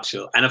 no,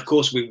 absolutely. And of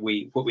course,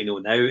 we what we know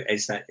now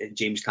is that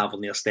James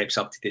Tavernier steps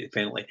up to take the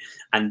penalty,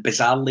 and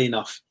bizarrely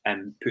enough,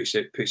 puts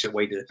it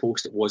wide of the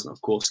post. It wasn't,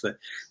 of course, the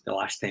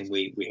last time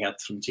we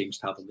heard from James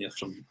Tavernier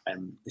from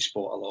the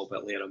spot a little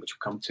bit later, which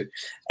we'll come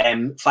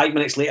to. 5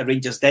 minutes later,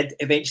 Rangers did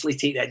eventually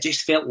take that. It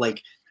just felt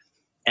like,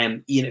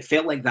 Ian, it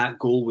felt like that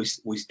goal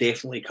was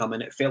definitely coming.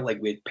 It felt like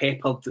we had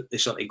peppered the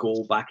sort of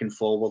goal back and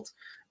forward.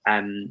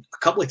 A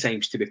couple of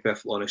times, to be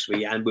perfectly honest with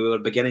you, and we were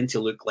beginning to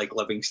look like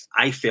Livingston.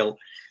 I felt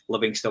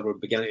Livingston were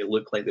beginning to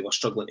look like they were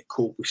struggling to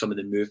cope with some of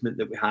the movement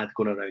that we had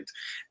going around.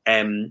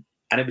 And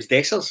it was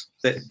Dessers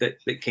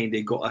that kind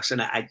of got us.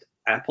 And I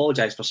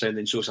apologise for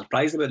sounding so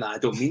surprised about that. I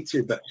don't mean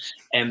to, but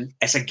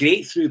it's a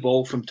great through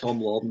ball from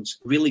Tom Lawrence.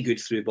 Really good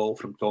through ball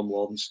from Tom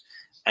Lawrence.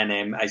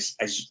 And as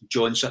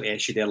John sort of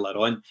issued earlier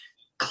on,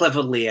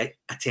 cleverly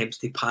attempts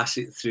to pass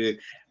it through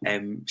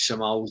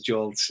Samal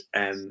George's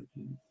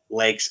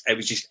legs.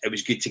 It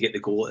was good to get the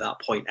goal at that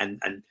point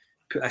and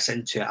put us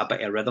into a bit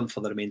of rhythm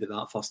for the remainder of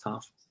that first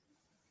half.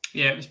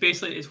 Yeah,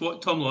 it's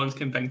what Tom Lawrence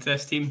can bring to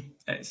this team.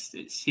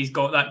 He's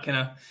got that kind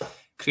of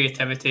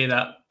creativity,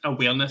 that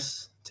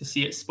awareness to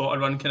see it spot a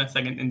run kind of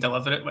thing and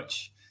deliver it,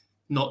 which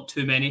not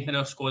too many in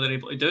our squad are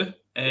able to do.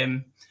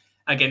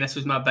 Again, this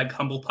was my big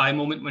humble pie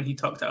moment when he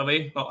tucked it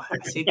away. Well,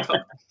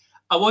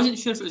 I wasn't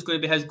sure if it was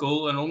going to be his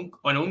goal or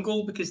an own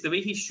goal, because the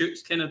way he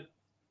shoots kind of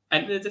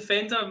into the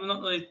defender, I'm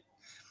not really.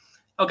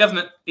 I'll give him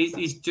it.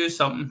 He's due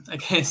something, I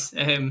guess.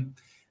 And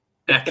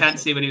I can't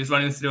say when he was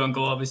running through on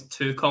goal, I was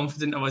too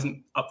confident. I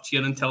wasn't up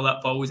cheering until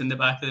that ball was in the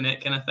back of the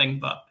net kind of thing.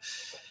 But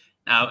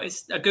now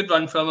it's a good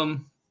run from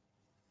him.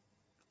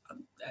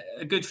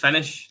 A good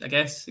finish, I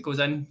guess. It goes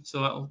in.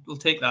 So we'll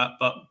take that.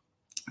 But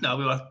no,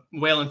 we were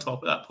well on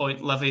top at that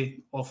point.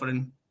 Livy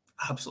offering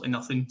absolutely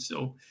nothing.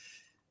 So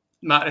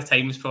matter of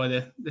time was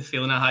probably the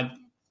feeling I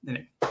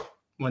had.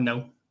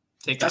 1-0.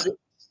 Take that.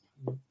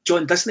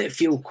 John, doesn't it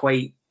feel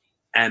quite...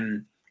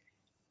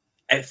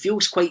 it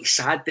feels quite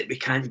sad that we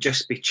can't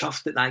just be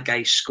chuffed that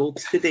guy scored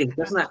today,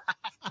 doesn't it?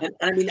 And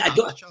I mean, I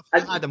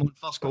had him on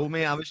first goal,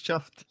 mate. I was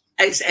chuffed.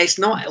 It's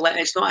not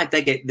a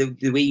dig at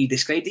the way you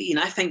described it, Ian.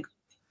 I think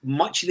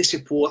much of the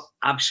support,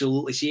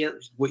 absolutely. See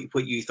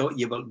what you thought.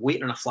 You were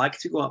waiting on a flag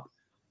to go up.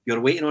 You're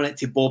waiting on it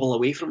to bobble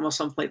away from or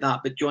something like that.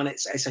 But John,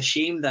 it's a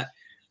shame that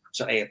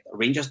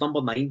Rangers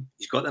number 9.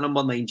 He's got the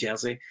number 9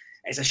 jersey.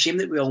 It's a shame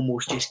that we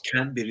almost just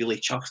can't be really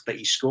chuffed that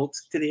he scored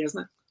today, isn't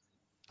it?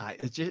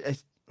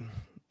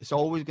 It's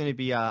always going to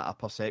be a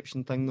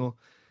perception thing, though.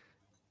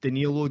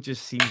 Danilo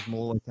just seems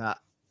more like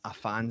a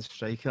fan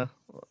striker.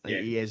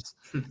 Yeah. He is.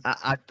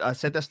 I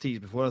said this to you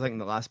before, I think in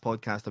the last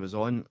podcast I was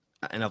on,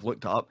 and I've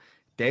looked it up.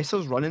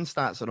 Desser's running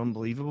stats are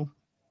unbelievable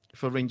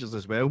for Rangers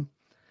as well.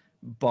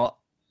 But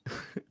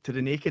to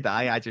the naked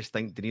eye, I just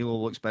think Danilo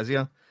looks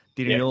busier.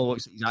 Danilo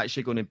looks like he's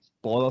actually going to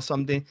bother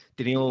somebody.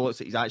 Danilo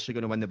looks like he's actually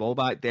going to win the ball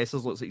back.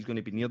 Dessers looks like he's going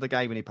to be near the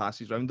guy when he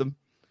passes round him.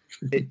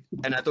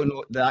 And I don't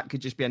know, that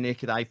could just be a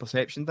naked eye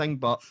perception thing,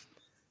 but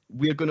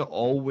we're going to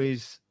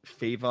always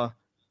favour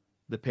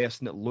the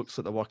person that looks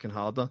like they're working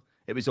harder.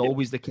 It was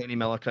always the Kenny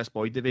Miller, Chris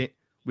Boyd debate.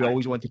 We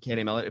always wanted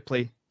Kenny Miller to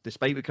play.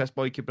 Despite what Chris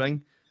Boyd could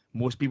bring,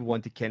 most people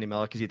wanted Kenny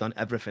Miller because he'd done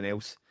everything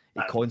else.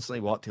 He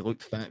constantly worked, he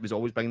looked fit, he was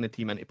always bringing the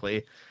team into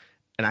play.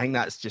 And I think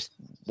that's just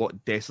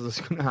what Dessers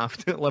is going to have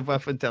to live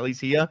with until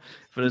he's here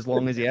for as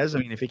long as he is. I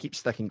mean, if he keeps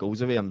sticking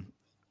goals away,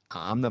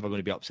 I'm never going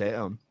to be upset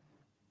at him.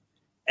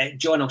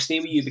 John, I'll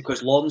stay with you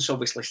because Lawrence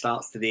obviously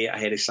starts today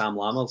ahead of Sam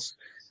Lammers.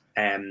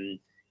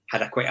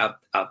 Had quite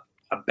a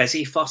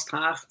busy first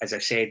half. As I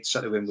said,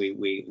 sort of when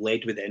we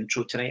led with the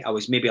intro tonight, I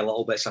was maybe a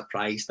little bit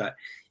surprised that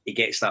he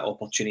gets that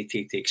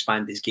opportunity to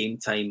expand his game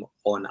time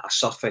on a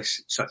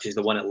surface such as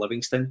the one at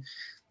Livingston.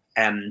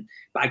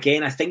 But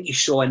again, I think you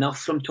saw enough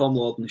from Tom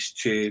Lawrence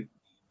to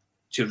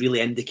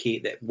really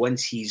indicate that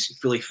once he's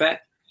fully fit,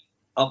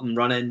 up and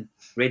running,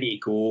 ready to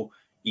go,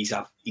 he's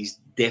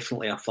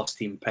definitely a first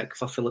team pick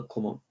for Philippe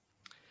Clement.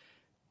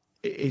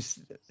 I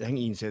think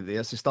Ian said there,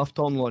 it's the stuff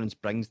Tom Lawrence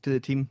brings to the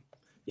team.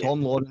 Yeah.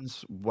 Tom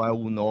Lawrence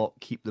will not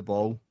keep the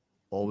ball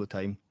all the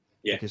time.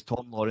 Yeah. Because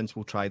Tom Lawrence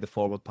will try the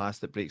forward pass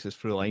that breaks us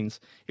through lines.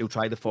 He'll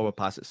try the forward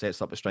pass that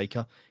sets up a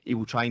striker. He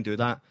will try and do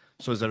that.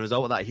 So as a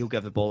result of that, he'll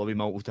give the ball away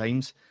multiple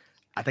times.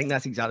 I think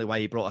that's exactly why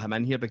he brought him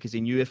in here, because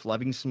he knew if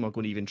Livingston were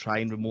going to even try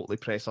and remotely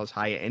press us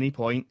high at any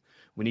point,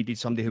 we needed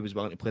somebody who was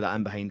willing to play that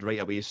in behind right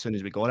away as soon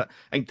as we got it.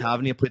 I think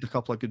Tavernier played a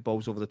couple of good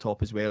balls over the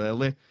top as well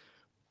early.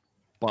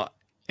 But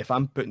if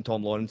I'm putting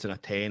Tom Lawrence in a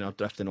 10 or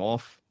drifting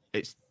off,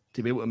 it's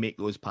to be able to make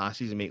those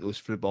passes and make those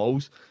through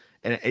balls.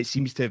 And it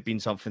seems to have been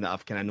something that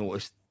I've kind of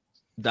noticed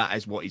that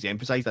is what he's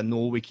emphasised. I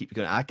know we keep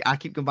going, I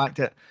keep going back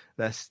to it,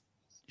 this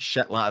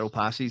shit lateral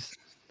passes.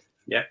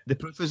 Yeah. The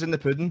proof is in the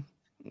pudding.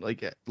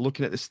 Like,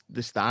 looking at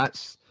the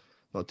stats,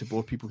 not to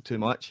bore people too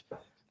much,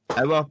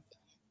 our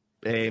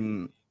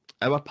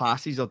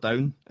passes are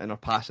down and our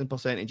passing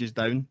percentage is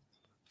down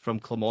from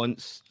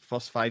Clemont's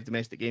first 5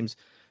 domestic games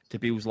to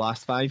Beale's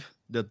last 5.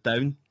 They're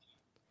down,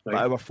 right.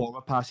 But our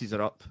forward passes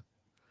are up,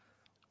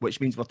 which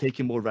means we're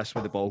taking more risks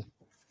with the ball.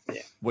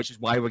 Yeah. Which is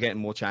why we're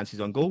getting more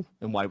chances on goal,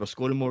 and why we're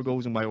scoring more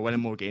goals, and why we're winning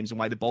more games, and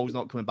why the ball's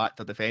not coming back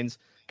to defence,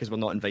 because we're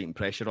not inviting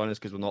pressure on us,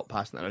 because we're not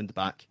passing it around the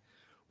back.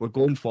 We're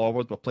going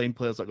forward. We're playing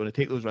players that are going to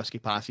take those risky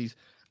passes.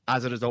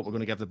 As a result, we're going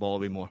to give the ball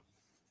away more.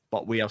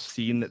 But we are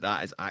seeing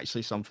that is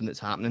actually something that's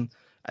happening,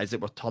 is that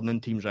we're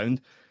turning teams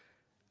round.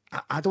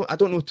 I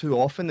don't know too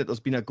often that there's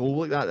been a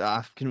goal like that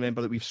I can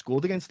remember that we've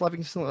scored against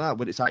Livingston like that,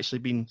 where it's actually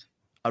been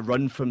a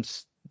run from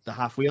the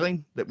halfway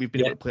line that we've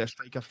been able to play a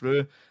striker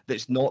through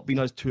that's not been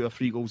us 2 or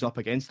 3 goals up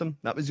against them.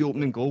 That was the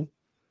opening goal.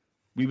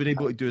 We were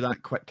able to do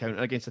that quick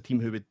counter against a team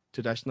who would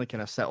traditionally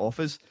kind of sit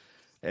off us.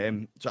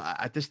 So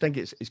I just think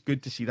it's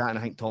good to see that, and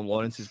I think Tom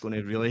Lawrence is going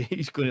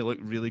to look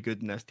really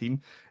good in this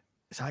team.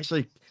 It's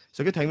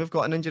a good time we've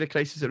got an injury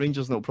crisis at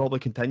Rangers, and it'll probably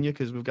continue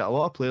because we've got a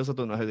lot of players. I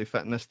don't know how they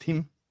fit in this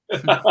team.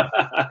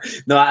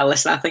 No,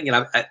 listen, I think,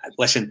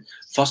 listen,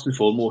 first and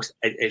foremost,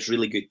 it's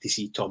really good to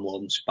see Tom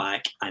Lawrence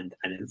back and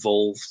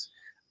involved.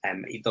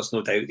 There's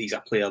no doubt he's a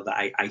player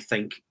that I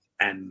think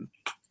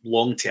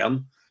long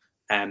term,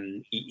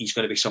 he's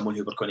going to be someone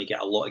who we're going to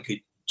get a lot of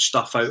good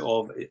stuff out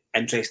of.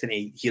 Interesting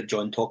to hear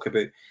John talk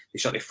about the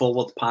sort of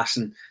forward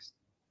passing.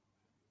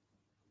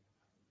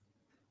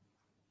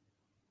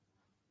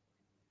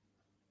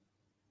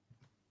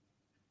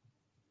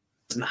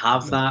 Doesn't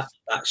have that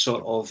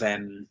sort of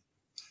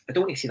I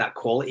don't want to say that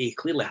quality. He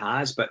clearly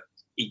has, but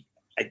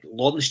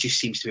Lawrence just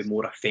seems to be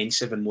more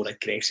offensive and more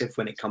aggressive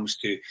when it comes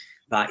to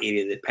that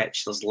area of the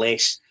pitch. There's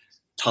less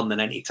turning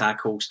into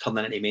tackles,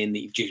 turning into men that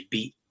you've just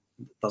beat.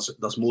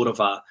 There's more of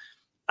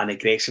an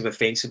aggressive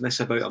offensiveness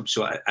about him.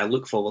 So I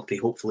look forward to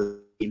hopefully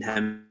seeing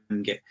him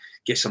get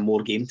some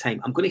more game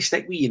time. I'm going to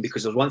stick with Ian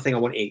because there's one thing I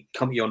want to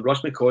come to you on.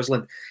 Ross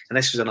McCausland, and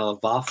this was another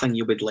VAR thing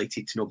you'll be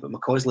delighted to know, but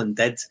McCausland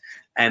did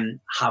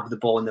have the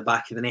ball in the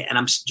back of the net. And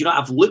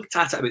I've looked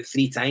at it about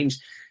 3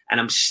 times and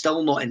I'm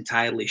still not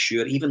entirely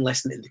sure, even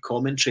listening to the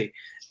commentary,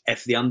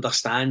 if they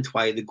understand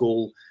why the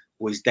goal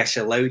was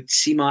disallowed.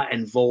 Sima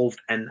involved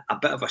in a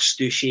bit of a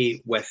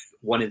stooshy with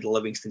one of the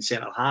Livingston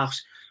centre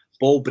halves.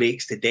 Ball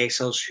breaks to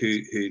Dessers,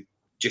 who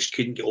just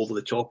couldn't get over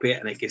the top of it,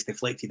 and it gets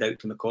deflected out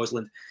to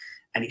McCausland.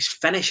 And his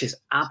finish is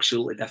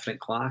absolutely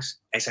different class.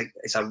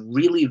 It's a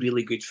really,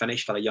 really good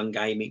finish for a young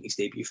guy making his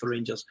debut for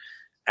Rangers.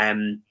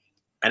 And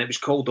it was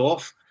called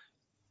off.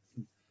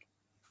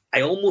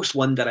 I almost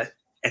wonder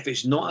if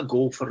it's not a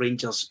goal for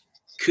Rangers,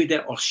 could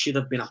it or should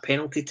have been a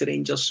penalty to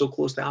Rangers so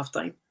close to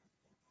half-time?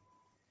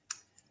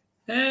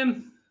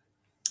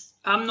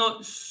 I'm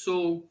not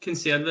so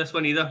concerned with this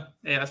one either.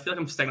 I feel like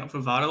I'm sticking up for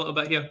VAR a little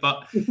bit here,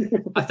 but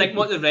I think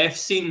what the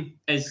ref's seen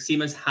is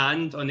Seema's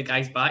hand on the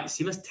guy's back.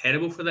 Seema's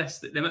terrible for this.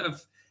 The amount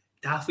of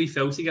daffy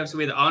fouls he gives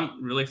away that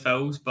aren't really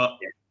fouls, but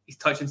he's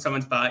touching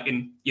someone's back,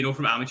 and you know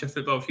from amateur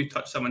football, if you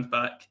touch someone's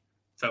back,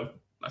 foul.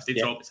 If they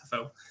drop, it's a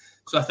foul.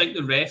 So I think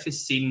the ref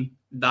has seen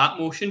that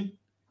motion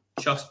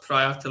just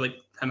prior to him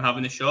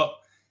having the shot,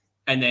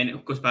 and then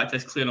it goes back to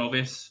this clear and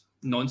obvious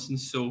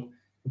nonsense. So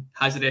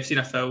has the ref seen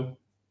a foul?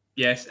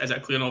 Yes. Is it a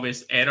clear and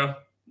obvious error?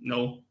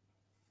 No.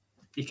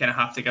 You kind of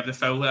have to give the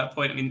foul at that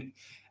point. I mean,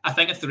 I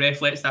think if the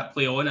ref lets that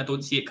play on, I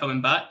don't see it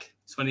coming back.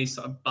 It's one of these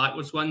sort of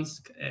backwards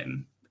ones.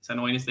 It's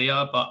annoying as they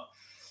are, but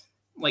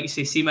like you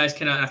say, Seema is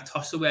kind of in a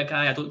tussle with a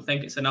guy. I don't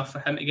think it's enough for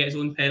him to get his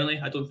own penalty.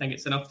 I don't think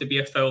it's enough to be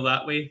a foul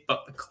that way,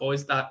 but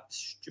because that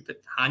stupid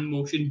hand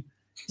motion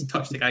has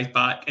touched the guy's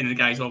back and the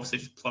guy's obviously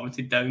just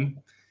plummeted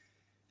down,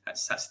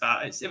 that's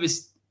that. It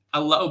was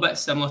a little bit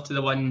similar to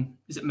the one,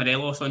 is it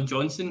Morelos on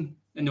Johnson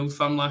in Old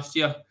Firm last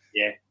year?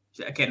 Yeah.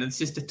 Again, it's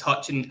just a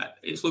touch, and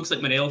it looks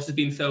like Morelos is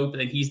being fouled, but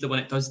then he's the one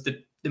that does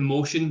the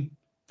motion.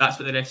 That's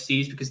what the ref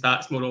sees because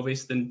that's more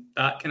obvious than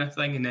that kind of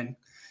thing. And then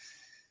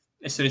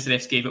as soon as the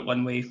refs gave it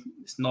one way,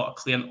 it's not a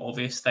clear and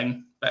obvious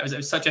thing. But it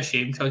was such a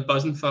shame because I was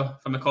buzzing for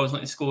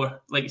McCausland to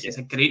score. Like you said, it's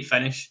a great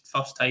finish,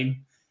 first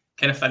time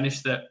kind of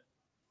finish that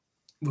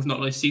we've not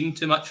really seen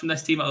too much from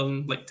this team, other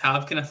than like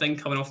Tav kind of thing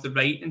coming off the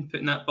right and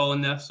putting that ball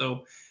in there.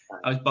 So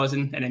I was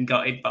buzzing and then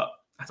gutted, but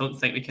I don't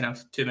think we can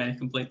have too many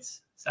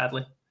complaints,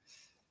 sadly.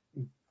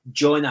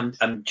 John,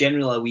 I'm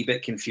generally a wee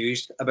bit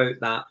confused about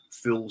that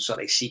full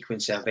sort of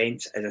sequence of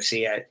events. As I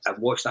say, I've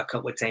watched that a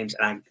couple of times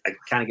and I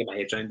can't get my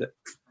head around it.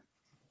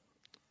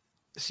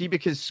 See,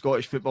 because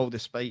Scottish football,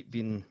 despite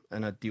being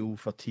in a deal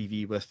for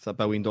TV with $1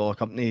 billion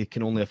company,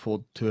 can only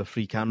afford 2 or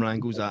 3 camera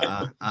angles at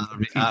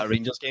a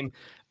Rangers game.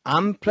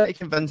 I'm pretty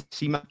convinced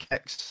Seaman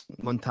kicks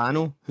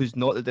Montano, who's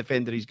not the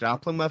defender he's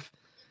grappling with.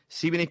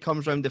 See, when he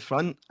comes round the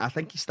front, I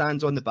think he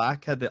stands on the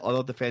back of the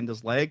other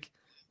defender's leg,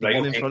 the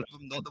one in front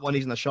of him, not the one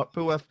he's in a shirt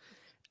pull with.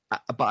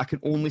 But I can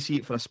only see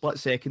it for a split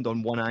second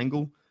on one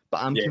angle.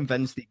 But I'm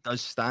convinced he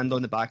does stand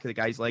on the back of the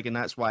guy's leg, and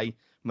that's why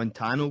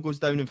Montano goes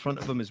down in front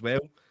of him as well.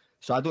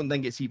 So I don't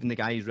think it's even the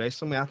guy he's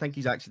wrestling with. I think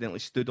he's accidentally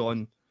stood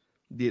on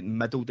the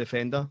middle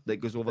defender that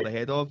goes over the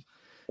head of.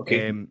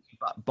 Okay.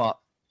 But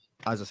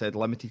as I said,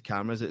 limited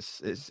cameras.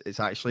 It's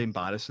actually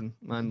embarrassing,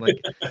 man.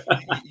 Like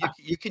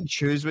you can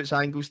choose which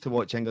angles to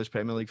watch English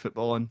Premier League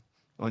football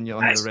on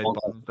your red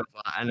button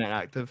and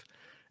interactive,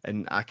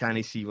 and I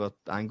can't see what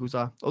angles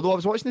are. Although I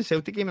was watching the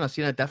Celtic game and I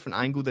seen a different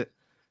angle that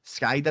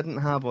Sky didn't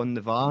have on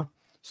the VAR.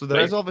 So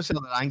there is obviously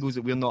other angles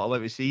that we're not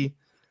allowed to see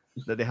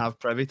that they have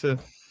privy to.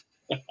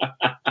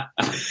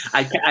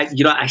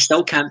 I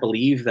still can't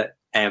believe that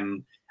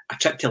a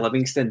trip to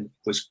Livingston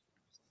was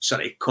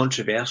sort of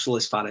controversial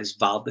as far as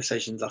VAR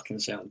decisions are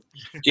concerned.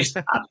 It's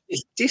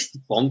just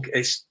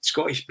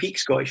it's peak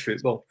Scottish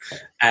football.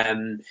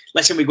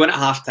 Listen, we go in at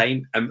half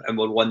time and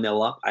we're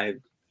 1-0 up.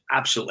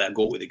 Absolutely a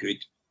goal with the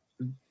good.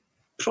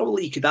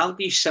 Probably you could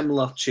argue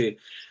similar to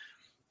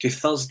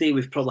Thursday.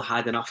 We've probably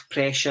had enough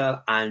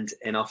pressure and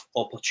enough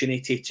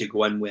opportunity to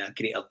go in with a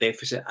greater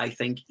deficit, I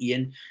think,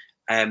 Ian.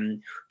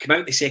 Come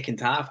out the second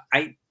half.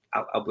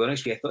 I'll be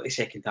honest with you, I thought the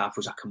second half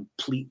was a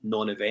complete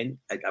non-event.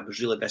 I was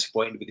really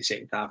disappointed with the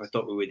second half. I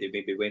thought we would have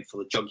maybe went for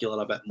the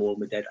jugular a bit more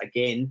than we did.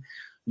 Again,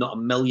 not a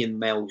million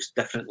miles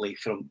differently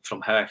from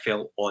how I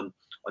felt on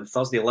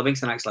Thursday.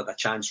 Livingston actually had a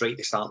chance right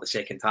to start the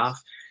second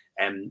half.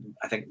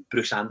 I think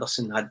Bruce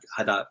Anderson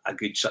had a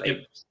good sort of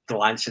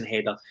glancing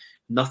header.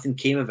 Nothing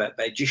came of it,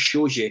 but it just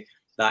shows you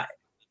that,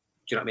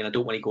 do you know what I mean? I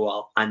don't want to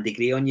go Andy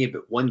Gray on you,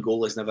 but one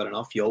goal is never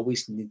enough. You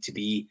always need to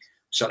be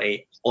sort of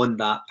on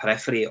that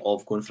periphery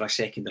of going for a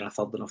second and a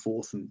third and a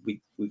fourth, and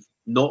we've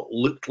not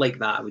looked like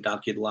that, I would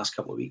argue, the last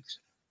couple of weeks.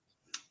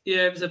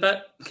 Yeah, it was a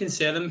bit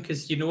concerning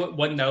because you know at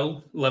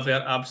 1-0, Livi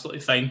are absolutely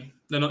fine.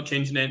 They're not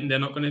changing anything. They're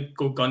not going to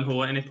go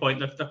gun-ho at any point.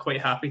 They're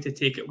quite happy to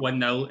take it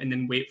 1-0 and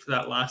then wait for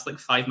that last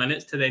 5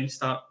 minutes to then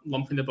start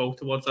lumping the ball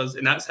towards us.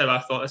 And that's how I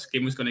thought this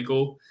game was going to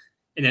go.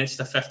 And then it's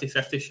just a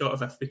 50-50 shot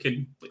of if we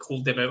can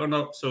hold them out or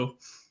not. So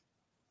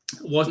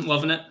I wasn't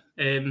loving it.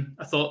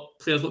 I thought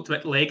players looked a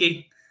bit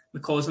leggy.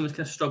 McCausland was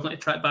kind of struggling to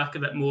track back a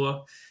bit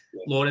more.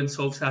 Lawrence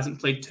obviously hasn't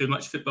played too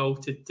much football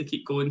to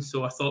keep going.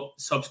 So I thought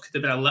subs could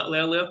have been a little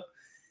earlier.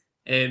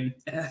 And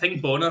I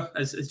think Bonner,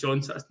 as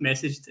John sort of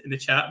messaged in the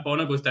chat,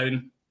 Bonner goes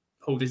down,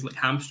 holds his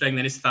hamstring,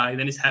 then his thigh,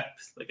 then his hip,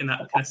 in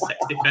that kind of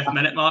 65th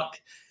minute mark.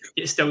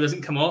 It still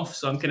doesn't come off.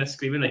 So I'm kind of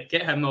screaming,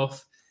 get him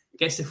off,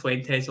 get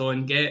Cifuentes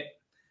on, get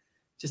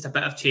just a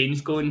bit of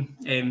change going.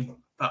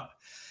 But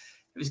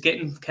it was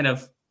getting kind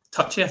of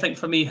touchy, I think,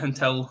 for me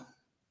until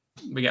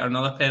we get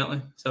another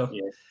penalty. So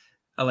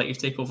I'll let you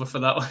take over for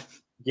that one.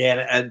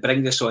 Yeah, it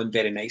brings us on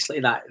very nicely.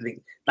 That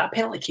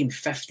penalty came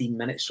 15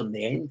 minutes from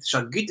the end.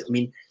 So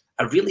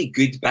a really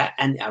good bit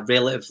in a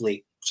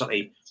relatively sort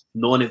of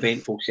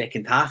non-eventful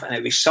second half. And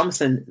it was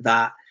something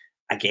that,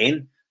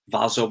 again,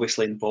 VAR's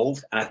obviously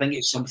involved. And I think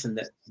it's something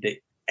that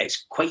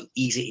it's quite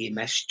easy to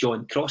miss.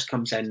 John, cross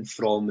comes in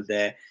from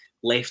the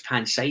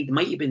left-hand side. It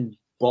might have been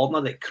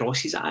Borna that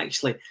crosses it,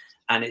 actually.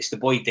 And it's the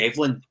boy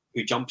Devlin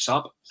who jumps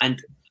up.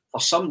 And for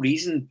some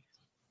reason,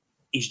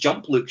 his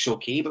jump looks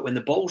okay, but when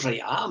the ball's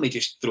right at him, he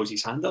just throws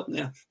his hand up in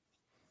there.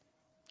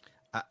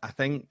 I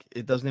think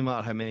it doesn't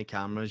matter how many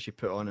cameras you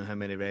put on and how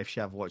many refs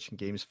you have watching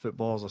games.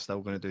 Footballers are still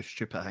going to do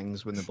stupid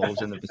things when the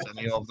ball's in the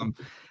vicinity of them.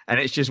 And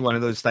it's just one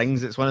of those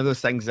things. It's one of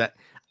those things that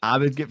I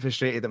would get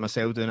frustrated at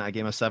myself doing at a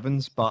game of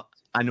sevens, but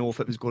I know if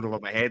it was going over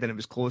my head and it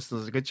was close,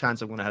 there's a good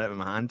chance I'm going to hit it with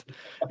my hand.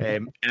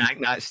 And I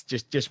think that's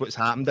just what's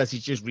happened.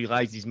 He's just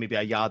realised he's maybe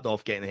a yard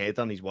off getting the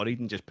header and he's worried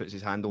and just puts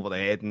his hand over the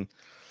head. And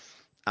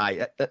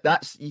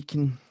that's, you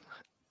can,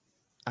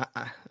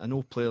 I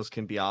know players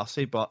can be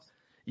arsey, but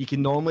you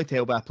can normally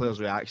tell by a player's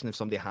reaction if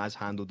somebody has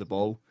handled the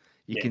ball.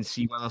 You can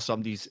see whether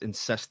somebody's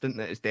insistent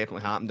that it's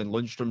definitely happened. And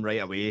Lundstrom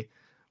right away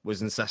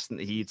was insistent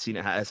that he had seen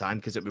it hit his hand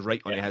because it was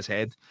right on his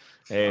head.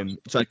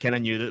 So I kind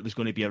of knew that it was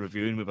going to be a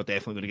review and we were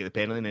definitely going to get the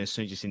penalty. And then as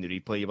soon as you seen the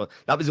replay,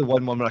 that was the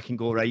one where I can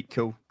go, right,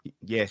 cool.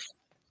 Yeah,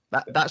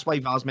 that's why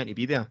VAR's meant to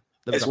be there.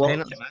 There was a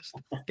penalty missed.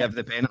 Give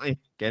the penalty,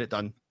 get it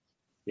done.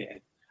 Yeah.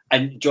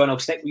 And John, I'll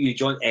stick with you,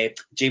 John.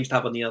 James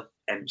Tavernier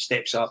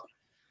steps up.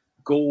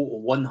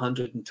 Goal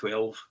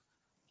 112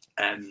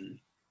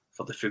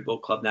 for the football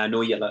club. Now, I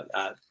know you're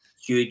a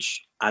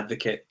huge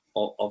advocate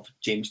of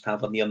James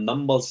Tavernier.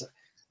 Numbers,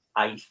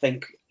 I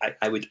think,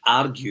 I would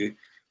argue,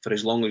 for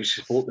as long as you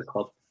support the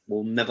club,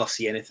 we'll never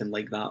see anything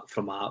like that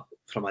from a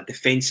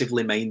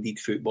defensively minded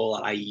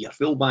footballer, i.e. a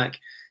fullback.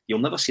 You'll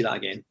never see that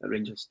again at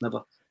Rangers.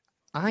 Never.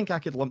 I think I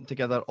could lump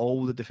together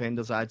all the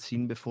defenders I'd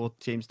seen before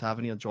James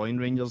Tavernier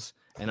joined Rangers,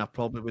 and I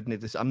probably wouldn't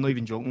have I'm not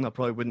even joking, I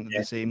probably wouldn't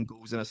have the same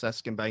goals and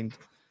assists combined.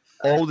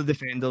 All the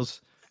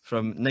defenders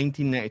from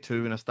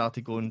 1992 when I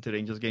started going to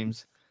Rangers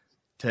games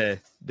to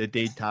the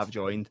day Tav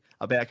joined.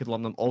 I bet I could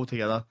lump them all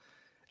together,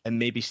 and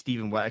maybe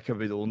Stephen Whittaker would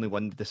be the only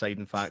one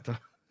deciding factor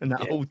in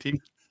that whole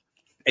team.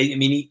 I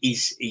mean,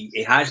 he's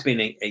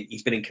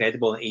been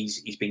incredible.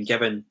 He's been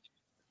given.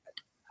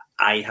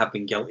 I have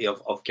been guilty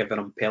of giving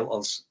him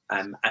pelters.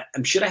 I'm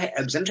sure it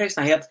was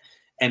interesting. I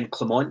heard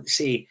Clement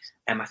say.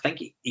 I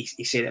think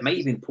he said it might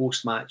have been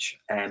post match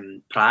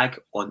Prague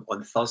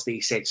on Thursday.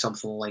 He said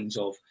something along the lines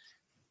of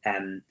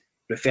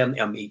referring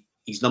to him.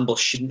 His numbers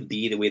shouldn't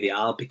be the way they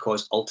are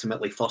because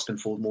ultimately, first and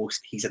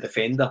foremost, he's a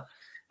defender.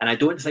 And I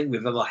don't think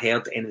we've ever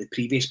heard any of the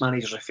previous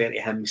managers refer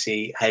to him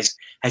say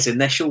his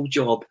initial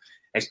job,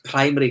 his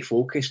primary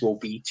focus will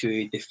be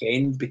to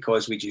defend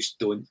because we just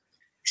don't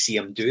see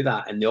him do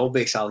that. And the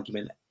obvious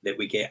argument that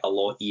we get a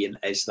lot, Ian,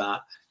 is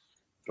that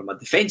from a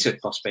defensive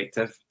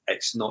perspective,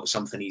 it's not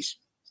something he's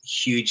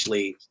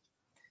hugely,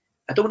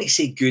 I don't want to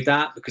say good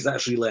at because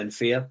that's really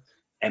unfair.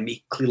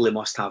 He clearly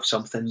must have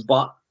something,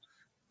 but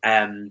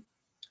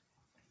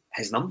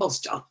his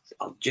numbers are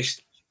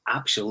just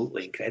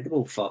absolutely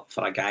incredible for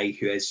a guy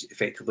who is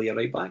effectively a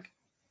right back.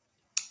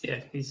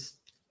 Yeah, he's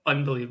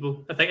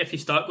unbelievable. I think if you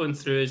start going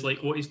through his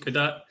what he's good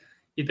at,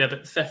 you'd be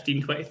about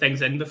 15, 20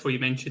 things in before you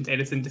mentioned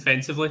anything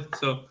defensively.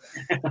 So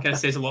it kind of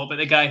says a lot about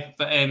the guy.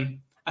 But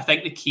I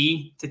think the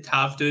key to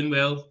Tav doing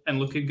well and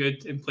looking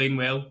good and playing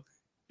well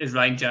is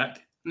Ryan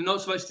Jack.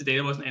 Not so much today,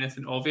 there wasn't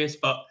anything obvious,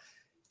 but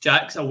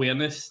Jack's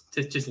awareness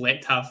to just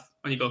let Tav,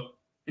 when you go,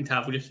 and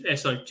Tav will just,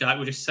 Jack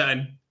will just sit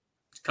in,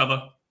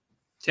 cover,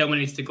 tell him when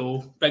he needs to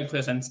go, bring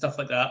players in, stuff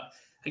like that.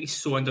 I think he's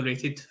so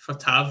underrated for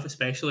Tav,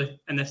 especially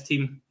in this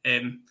team.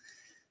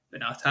 But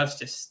no, Tav's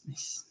just,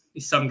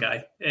 he's some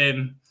guy.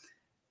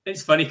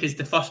 It's funny because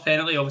the first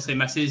penalty obviously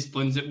misses,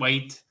 blooms it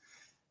wide.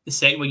 The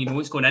second one, you know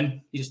it's going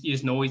in. You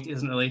just know he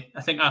doesn't really.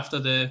 I think after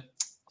the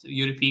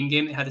European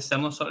game, they had a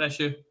similar sort of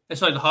issue.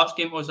 Sorry, the Hearts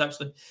game was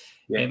actually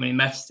when he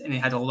missed and he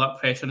had all that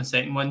pressure on the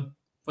second one.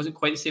 Wasn't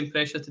quite the same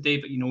pressure today,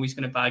 but you know he's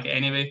going to bag it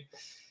anyway.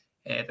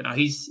 But no,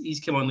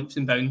 he's come on leaps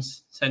and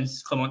bounds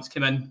since Clement's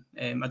come in.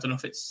 I don't know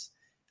if it's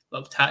a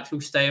little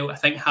tactical style. I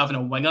think having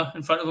a winger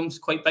in front of him is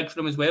quite big for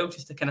him as well,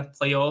 just to kind of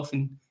play off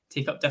and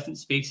take up different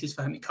spaces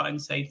for him to cut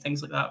inside,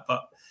 things like that.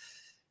 But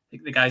I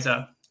think the guy's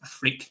a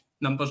freak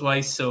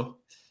numbers-wise, so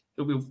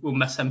we'll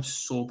miss him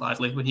so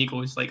badly when he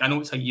goes. I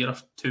know it's a year or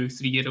 2,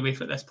 3 years away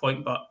from at this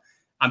point, but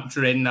I'm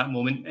dreading that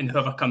moment. And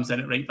whoever comes in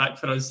at right back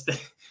for us,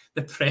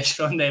 the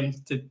pressure on them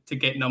to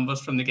get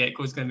numbers from the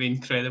get-go is going to be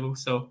incredible.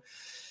 So,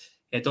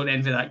 yeah, don't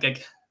envy that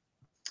gig.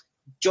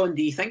 John,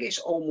 do you think it's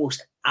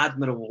almost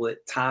admirable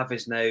that Tav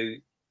is now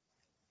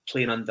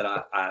playing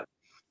under a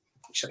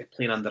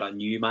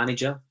new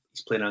manager?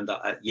 He's playing under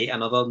yet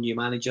another new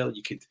manager.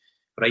 You could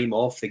rhyme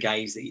off the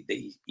guys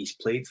that he's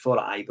played for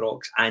at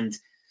Ibrox, and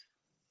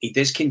he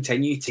does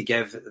continue to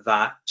give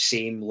that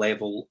same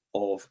level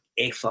of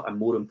effort and,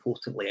 more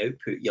importantly,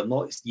 output. You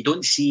almost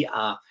don't see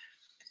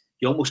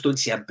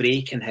a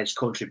break in his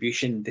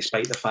contribution,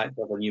 despite the fact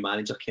that a new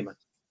manager came in.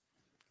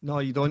 No,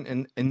 you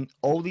don't. And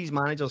all these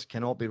managers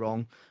cannot be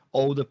wrong.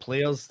 All the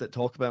players that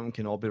talk about him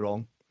cannot be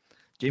wrong.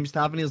 James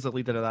Tavernier is the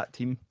leader of that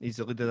team. He's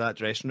the leader of that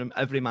dressing room.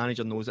 Every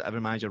manager knows it.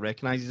 Every manager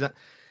recognises it.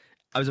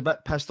 I was a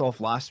bit pissed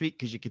off last week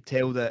because you could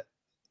tell that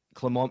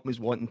Clement was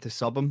wanting to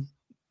sub him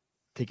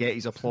to get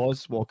his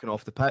applause walking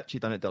off the pitch.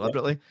 He'd done it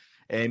deliberately.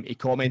 He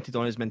commented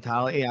on his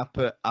mentality. I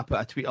put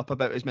a tweet up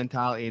about his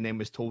mentality and then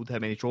was told how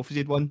many trophies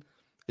he'd won.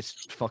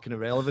 It's fucking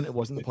irrelevant. It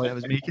wasn't the point I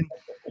was making.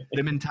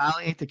 The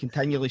mentality to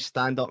continually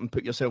stand up and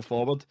put yourself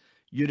forward.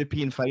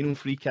 European final,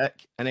 free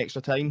kick in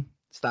extra time.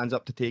 Stands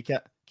up to take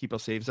it. Keeper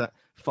saves it.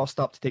 First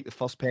up to take the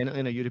first penalty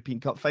in a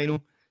European Cup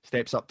final.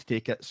 Steps up to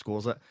take it,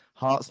 scores it.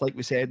 Hearts, like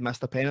we said,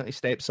 missed a penalty,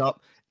 steps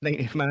up,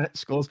 90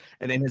 minutes, scores,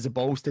 and then has the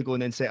balls to go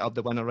and then set up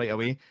the winner right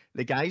away.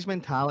 The guy's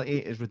mentality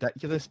is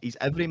ridiculous. He's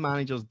every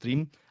manager's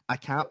dream. A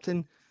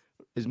captain,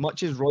 as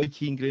much as Roy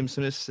Keane, Graham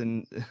Souness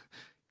and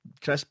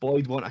Chris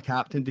Boyd want a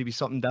captain to be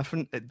something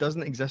different, it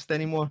doesn't exist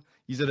anymore.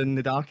 These are in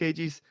the dark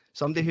ages.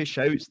 Somebody who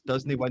shouts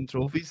doesn't win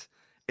trophies.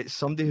 It's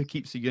somebody who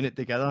keeps the unit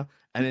together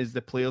and is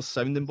the players'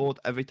 sounding board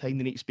every time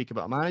they need to speak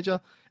about a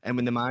manager and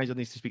when the manager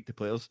needs to speak to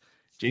players.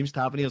 James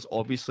Tavernier is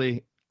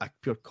obviously a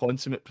pure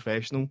consummate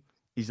professional.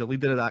 He's the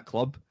leader of that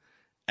club.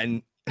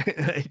 And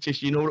it's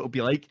just, you know what it'll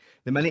be like.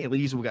 The minute he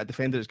leaves, we'll get a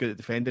defender that's good at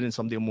defending and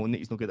somebody will moan that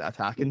he's not good at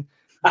attacking.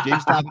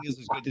 James Tavernier is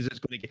as good as it's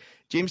going to get.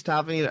 James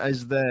Tavernier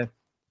is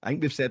I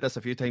think we've said this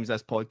a few times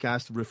this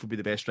podcast, Roof would be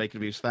the best striker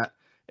if he was fit.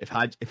 If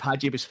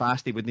Hadji was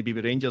fast, he wouldn't be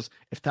with Rangers.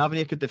 If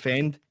Tavernier could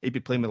defend, he'd be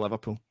playing with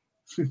Liverpool.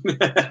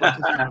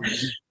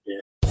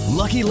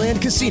 Lucky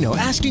Land Casino,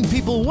 asking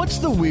people, what's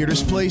the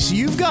weirdest place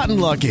you've gotten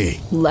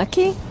lucky?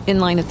 Lucky? In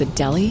line at the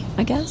deli,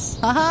 I guess?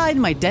 Aha, in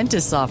my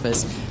dentist's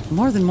office.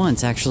 More than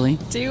once, actually.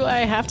 Do I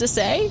have to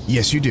say?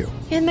 Yes, you do.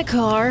 In the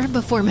car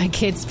before my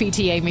kids'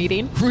 PTA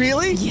meeting.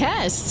 Really?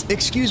 Yes.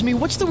 Excuse me,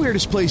 what's the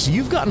weirdest place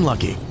you've gotten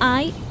lucky?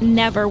 I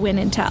never win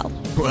and tell.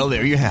 Well,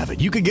 there you have it.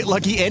 You can get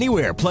lucky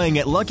anywhere, playing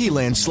at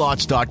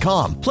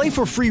LuckyLandSlots.com. Play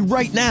for free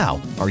right now.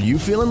 Are you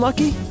feeling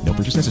lucky? No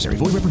purchase necessary.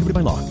 Void where prohibited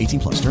by law.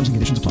 18+. Terms and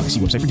conditions apply. See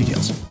website for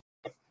details.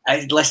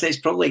 Listen,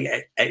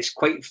 it's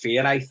quite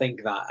fair. I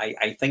think that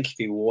I think if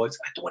he was,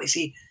 I don't want to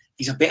say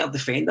he's a better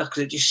defender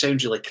because it just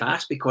sounds really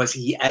crass, because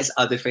he is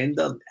a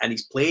defender and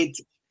he's played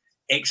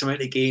X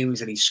amount of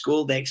games and he's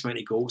scored X amount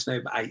of goals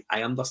now. But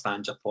I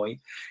understand your point.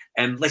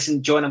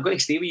 Listen, John, I'm going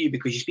to stay with you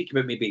because you speak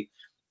about maybe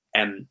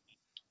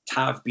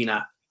Tav being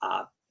a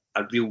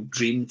real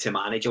dream to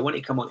manage. I want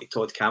to come on to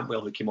Todd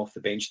Cantwell, who came off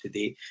the bench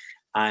today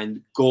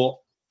and got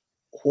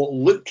what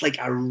looked like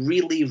a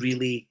really,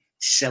 really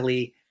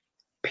silly,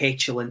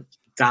 petulant,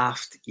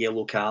 daft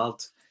yellow card.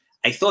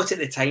 I thought at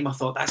the time,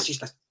 that's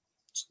just a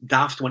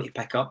daft one to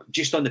pick up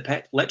just on the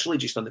pitch, literally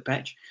just on the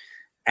pitch.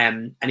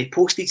 And he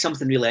posted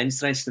something really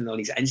interesting on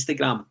his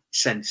Instagram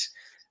since.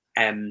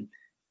 And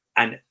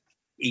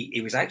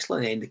he was actually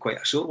on the end of quite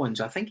a short one.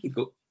 So I think he'd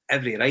got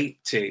every right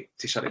to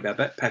sort of be a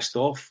bit pissed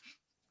off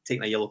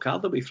taking a yellow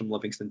card away from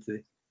Livingston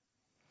today.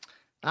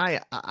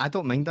 I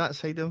don't mind that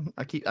side of him.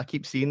 I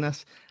keep seeing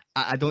this.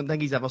 I don't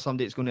think he's ever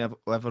somebody that's going to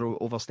ever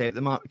overstep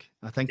the mark.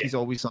 I think he's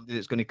always somebody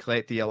that's going to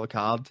collect the yellow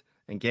card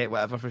and get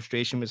whatever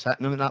frustration was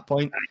hitting him at that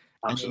point,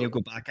 and then he'll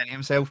go back into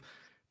himself.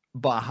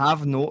 But I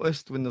have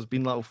noticed when there's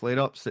been little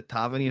flare-ups that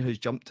Tavernier has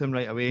jumped to him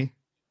right away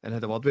and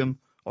had a word with him,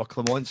 or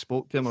Clement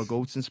spoke to him, or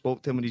Goldson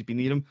spoke to him when he's been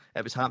near him.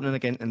 It was happening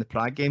again in the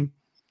Prague game.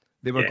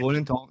 They were going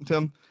and talking to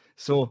him.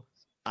 So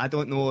I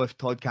don't know if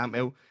Todd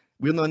Cantwell,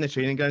 we're not in the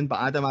training ground, but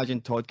I'd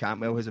imagine Todd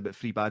Cantwell has about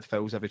 3 bad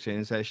fouls every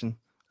training session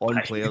on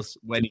players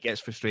when he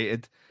gets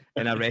frustrated.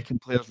 And I reckon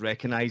players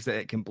recognise that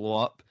it can blow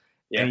up.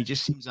 Yeah. And he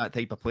just seems that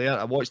type of player.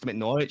 I watched him at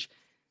Norwich.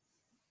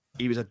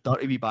 He was a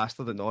dirty wee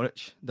bastard at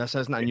Norwich. This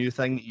isn't a new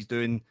thing that he's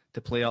doing to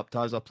play up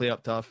to us or play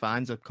up to our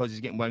fans or because he's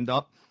getting wound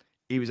up.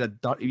 He was a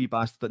dirty wee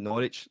bastard at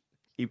Norwich.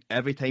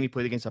 Every time he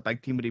played against a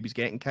big team where he was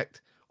getting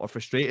kicked or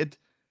frustrated,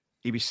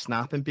 he was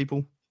snapping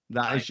people.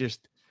 That is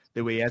just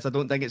the way he is. I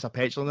don't think it's a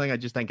petulant thing. I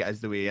just think it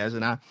is the way he is.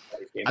 And I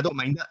don't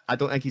mind it. I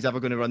don't think he's ever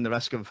going to run the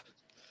risk of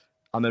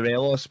a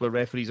Morelos where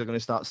referees are going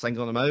to start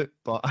singling him out.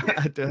 But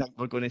I do think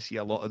we're going to see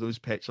a lot of those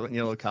petulant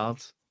yellow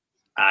cards.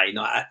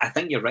 I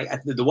think you're right.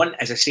 The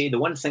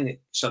one thing that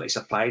sort of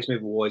surprised me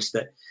was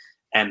that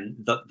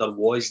there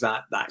was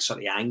that sort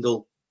of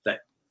angle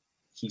that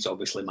he's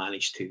obviously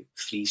managed to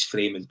freeze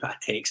frame and put a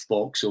text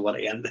box over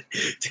it and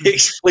to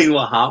explain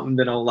what happened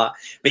and all that.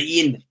 But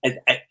Ian,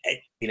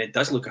 it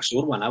does look a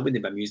sore one. I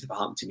wouldn't be amused if it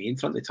happened to me in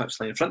front of the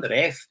touchline, in front of the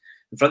ref,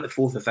 in front of the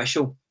fourth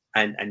official,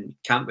 and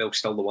Cantwell's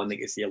still the one that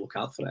gets the yellow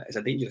card for it. It's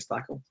a dangerous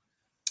tackle.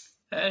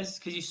 It is,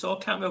 because you saw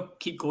Cantwell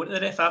keep going to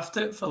the ref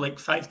after it for like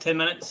 5-10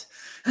 minutes.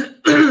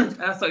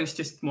 And I thought he was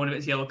just moaning about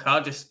his yellow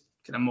card, just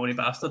kind of moany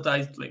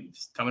bastardized, like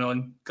just coming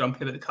on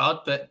grumpy about the card.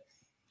 But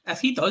if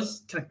he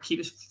does kind of keep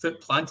his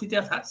foot planted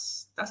there,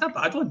 that's a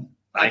bad one.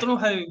 I don't know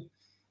how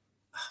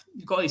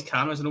you've got all these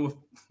cameras. I know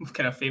we've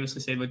kind of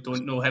famously said we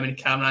don't know how many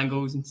camera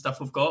angles and stuff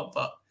we've got,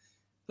 but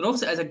there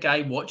obviously is a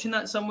guy watching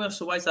that somewhere.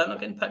 So why is that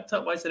not getting picked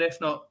up? Why is the ref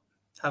not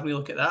having a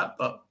look at that?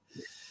 But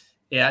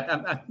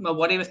yeah, my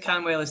worry with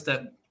Cantwell is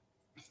that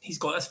he's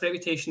got this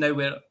reputation now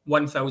where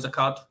one foul's a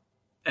card,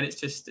 and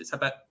it's a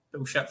bit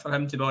bullshit for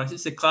him, to be honest.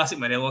 It's the classic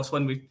Morelos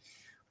one. We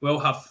all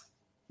have.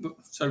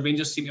 So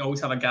Rangers seem to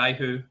always have a guy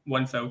who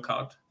one foul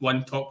card,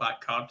 one top back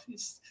card.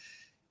 It's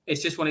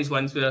just one of these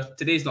ones where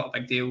today's not a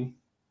big deal.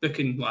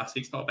 Booking last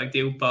week's not a big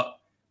deal, but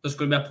there's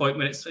going to be a point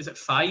when is it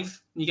 5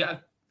 and you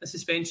get a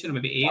suspension, or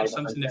maybe 8 or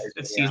something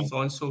if season's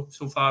on so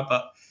far.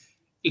 But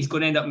he's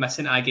going to end up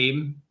missing a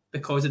game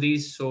because of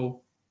these.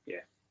 So yeah,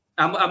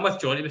 I'm with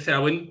Johnny. To be fair, I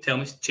wouldn't tell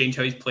him to change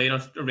how he's playing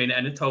or rein it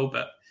in at all.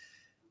 But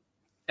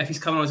if he's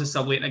coming on as a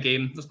sub late in a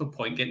game, there's no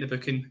point getting the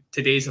booking.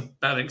 Today's a bit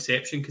of an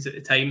exception because at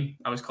the time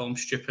I was calling him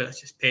stupid. It's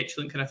just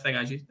petulant kind of thing,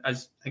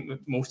 as I think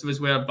most of us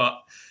were. But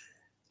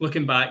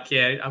looking back,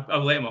 yeah,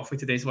 I've let him off with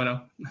today's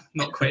winner.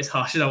 Not quite as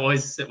harsh as I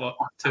was at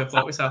 2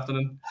 o'clock this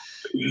afternoon.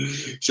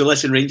 So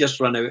listen,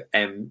 Rangers run out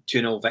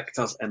 2-0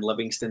 victors in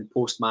Livingston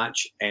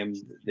post-match.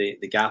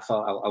 The gaffer,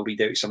 I'll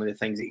read out some of the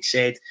things that he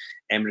said,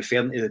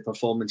 referring to the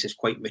performance as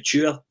quite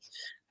mature,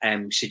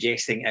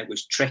 suggesting it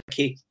was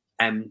tricky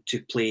to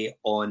play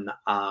on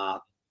a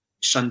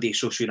Sunday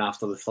so soon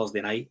after the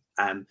Thursday night,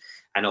 and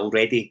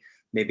already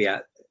maybe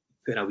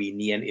putting a wee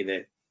knee into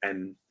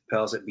the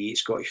powers that be at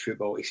Scottish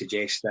football to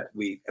suggest that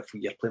if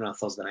you're playing on a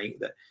Thursday night,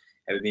 that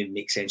it would maybe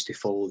make sense to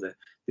follow the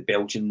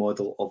Belgian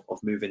model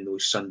of moving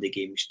those Sunday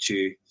games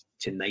to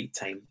night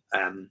time.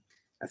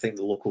 I think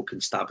the local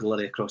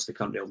constabulary across the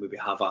country will maybe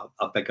have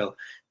a bigger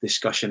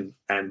discussion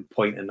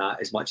point in that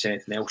as much as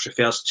anything else.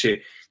 Refers to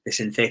the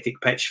synthetic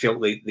pitch,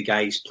 felt the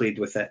guys played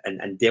with it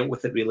and dealt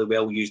with it really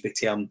well, used the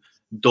term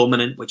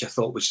dominant, which I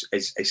thought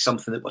is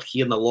something that we're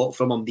hearing a lot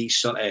from them, these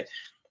sort of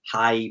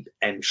high,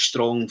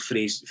 strong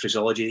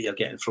phraseology that you're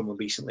getting from him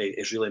recently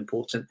is really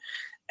important.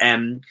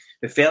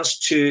 Refers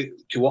to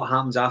what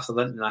happens after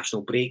the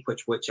international break,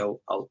 which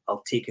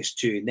I'll take us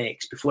to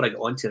next. Before I get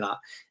on to that,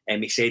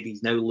 he said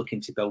he's now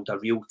looking to build a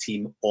real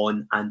team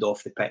on and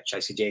off the pitch. I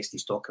suggest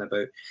he's talking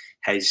about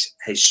his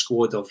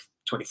squad of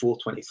 24,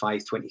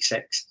 25,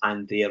 26,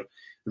 and their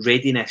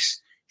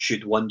readiness.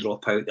 Should one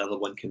drop out, the other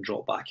one can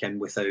drop back in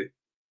without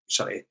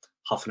sort of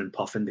huffing and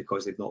puffing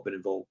because they've not been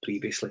involved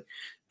previously.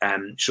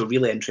 So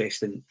really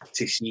interesting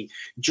to see.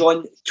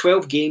 John,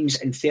 12 games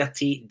in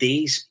 30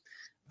 days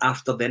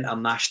after the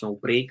international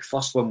break.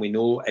 First one we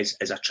know is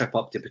a trip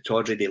up to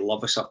Pittodrie. They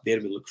love us up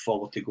there. We look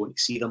forward to going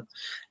to see them.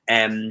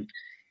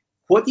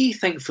 What do you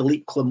think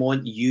Philippe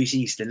Clement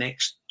uses the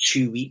next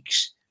 2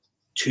 weeks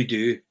to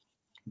do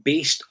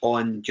based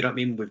on, do you know what I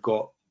mean? We've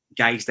got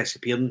guys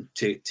disappearing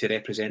to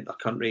represent their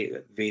country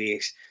at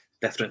various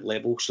different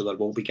levels. So there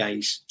will be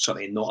guys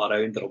sort of not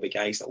around. There will be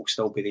guys that will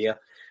still be there.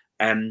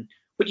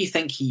 What do you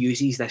think he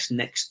uses this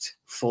next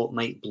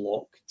fortnight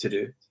block to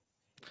do?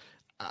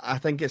 I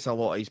think it's a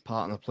lot of his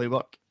partner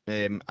playwork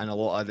and a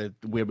lot of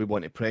where we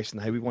want to press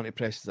and how we want to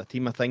press as a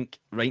team. I think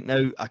right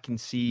now I can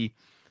see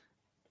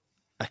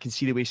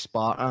the way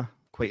Sparta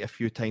quite a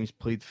few times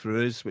played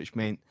through us, which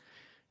meant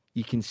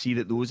you can see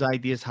that those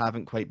ideas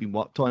haven't quite been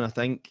worked on. I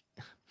think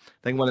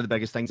one of the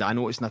biggest things I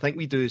noticed, and I think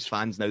we do as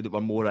fans now, that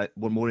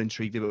we're more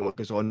intrigued about what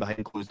goes on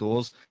behind closed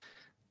doors.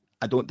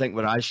 I don't think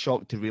we're as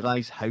shocked to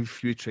realise how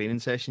few training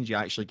sessions you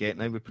actually get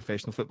now with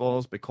professional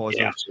footballers because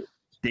of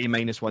day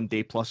 -1,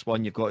 day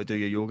 +1. You've got to do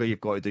your yoga,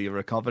 you've got to do your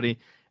recovery,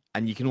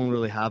 and you can only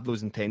really have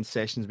those intense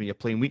sessions when you're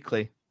playing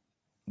weekly,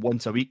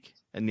 once a week,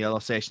 and the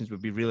other sessions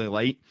would be really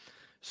light.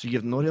 So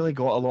you've not really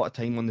got a lot of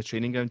time on the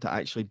training ground to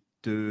actually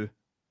do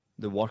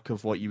the work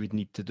of what you would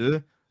need to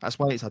do. That's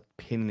why it's a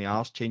pain in the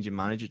arse changing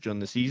managers during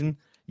the season.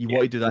 You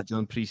want to do that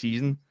during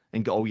pre-season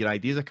and get all your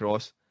ideas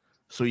across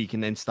so you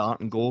can then start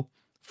and go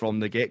from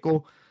the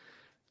get-go.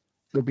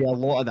 There'll be a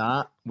lot of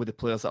that with the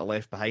players that are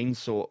left behind,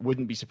 so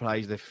wouldn't be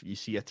surprised if you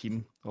see a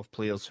team of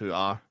players who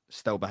are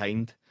still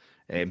behind,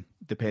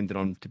 depending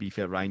on, to be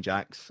fair, Ryan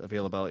Jack's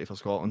availability for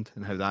Scotland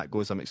and how that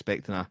goes. I'm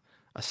expecting a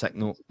sick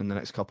note in the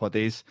next couple of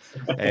days.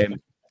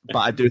 But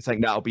I do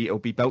think it'll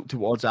be built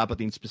towards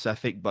Aberdeen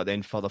specific, but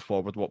then further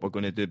forward what we're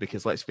going to do,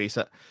 because let's face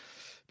it,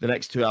 the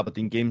next two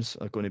Aberdeen games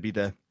are going to be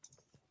the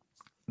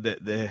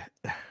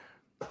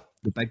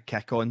big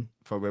kick on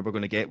for where we're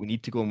going to get. We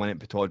need to go and win at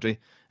Pittodrie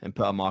and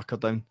put a marker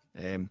down.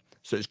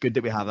 So it's good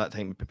that we have that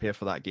time to prepare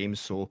for that game.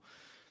 So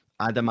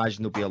I'd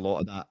imagine there'll be a lot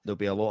of that. There'll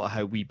be a lot of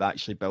how we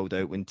actually build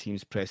out when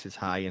teams press is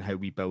high, and how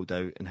we build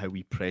out and how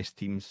we press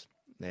teams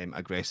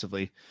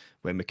aggressively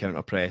when we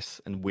counter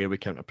press, and where we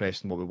counter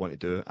press and what we want to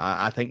do.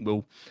 I don't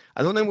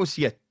think we'll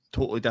see a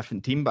totally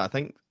different team, but I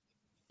think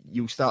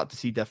you'll start to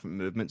see different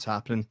movements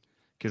happening,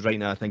 because right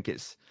now I think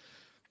it's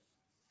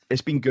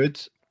been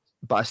good,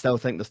 but I still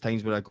think there's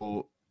times where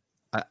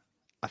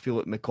I feel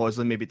like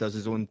McCausland maybe does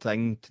his own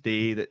thing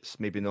today that's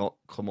maybe not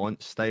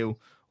Clement's style,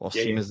 or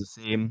is the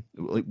same.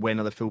 Like, when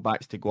are the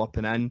fullbacks to go up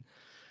and in?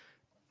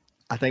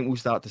 I think we'll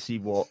start to see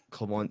what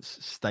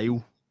Clement's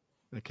style,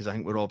 because I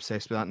think we're all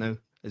obsessed with that now,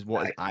 is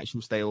what his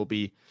actual style will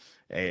be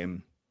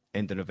end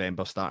of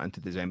November, starting to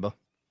December.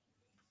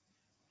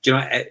 Do you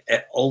know,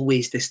 it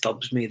always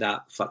disturbs me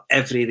that for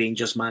every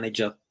Rangers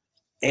manager,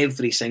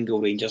 every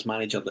single Rangers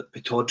manager, that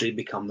Pittodrie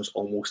becomes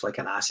almost like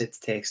an acid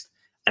test,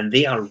 and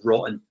they are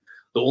rotten.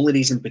 The only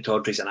reason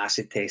Pittodrie's an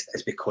acid test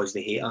is because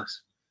they hate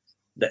us.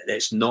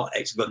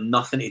 It's got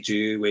nothing to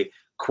do with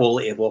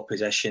quality of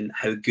opposition,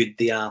 how good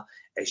they are.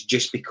 It's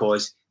just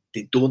because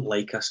they don't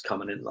like us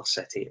coming into their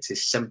city. It's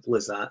as simple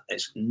as that.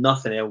 It's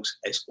nothing else.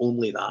 It's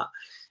only that.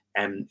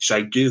 So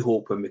I do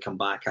hope when we come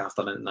back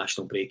after the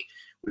international break,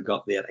 we go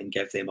up there and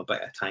give them a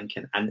bit of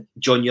tanking. And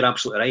John, you're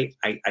absolutely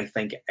right. I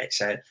think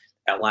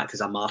it'll act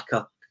as a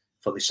marker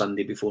for the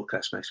Sunday before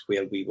Christmas,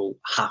 where we will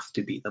have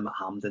to beat them at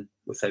Hampden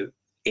without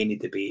any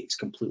debate. It's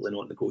completely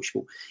not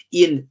negotiable.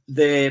 Ian,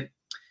 the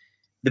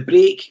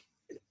break,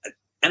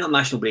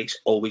 international breaks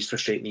always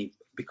frustrate me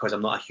because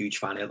I'm not a huge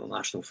fan of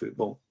international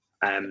football.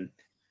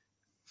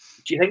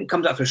 Do you think it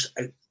comes up for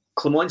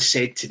Clement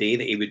said today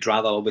that he would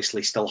rather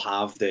obviously still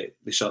have the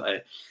sort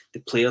of the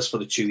players for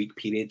the 2 week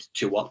period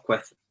to work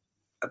with,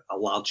 a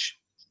large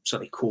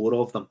sort of core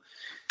of them.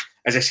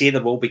 As I say,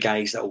 there will be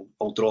guys that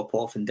will drop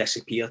off and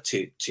disappear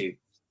to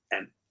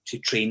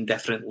train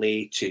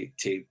differently,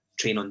 to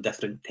train on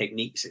different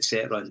techniques,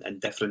 etc., and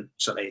different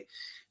sort of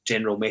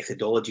general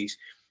methodologies.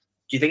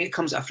 Do you think it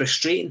comes at a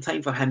frustrating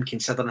time for him,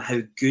 considering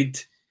how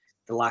good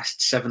the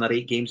last 7 or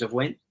 8 games have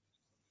went?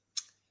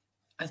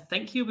 I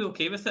think he'll be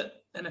okay with it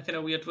in a kind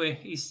of weird way.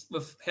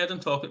 We've heard him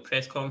talk at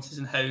press conferences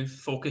and how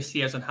focused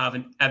he is on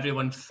having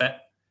everyone fit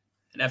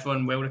and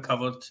everyone well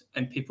recovered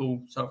and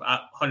people sort of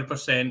at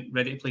 100%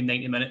 ready to play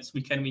 90 minutes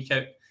week in, week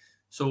out.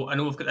 So I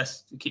know we've got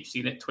this, we keep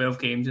seeing it, 12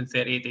 games in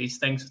 38 days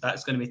thing, so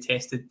that's going to be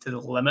tested to the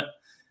limit.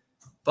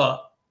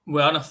 But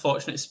we're in a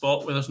fortunate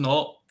spot where there's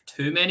not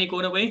too many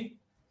going away.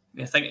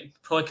 I think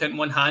probably count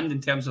one hand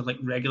in terms of like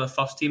regular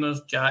first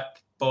teamers, Jack,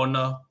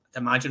 Bonner,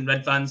 imagine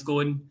Ridvan's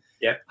going.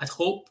 Yeah. I'd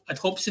hope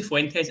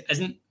Cifuentes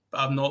isn't, but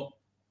I've not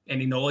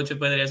any knowledge of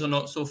whether he is or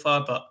not so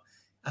far. But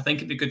I think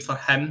it'd be good for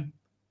him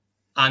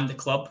and the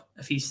club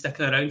if he's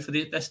sticking around for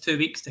this 2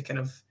 weeks to kind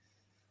of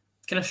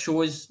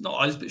show us,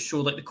 not us, but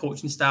show like the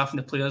coaching staff and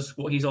the players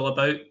what he's all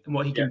about and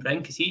what he can bring.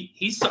 Because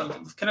he's sort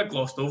of kind of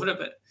glossed over it,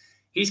 but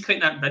he's quite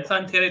in that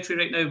Ridvan territory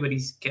right now where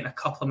he's getting a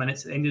couple of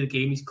minutes at the end of the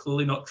game. He's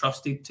clearly not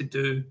trusted to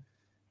do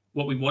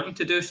what we want him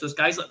to do. So there's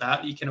guys like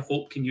that you kind of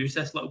hope can use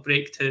this little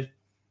break to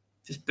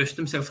just boost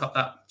themselves up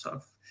that sort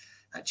of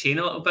that chain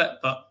a little bit.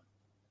 But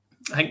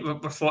I think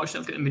we're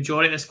fortunate we've got the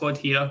majority of the squad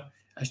here.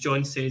 As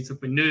John says,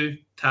 there've been new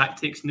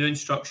tactics, new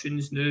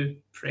instructions, new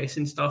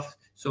pressing stuff.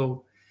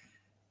 So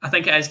I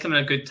think it is coming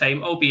at a good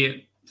time,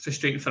 albeit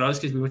frustrating for us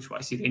because we want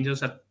to see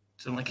Rangers. I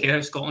don't really care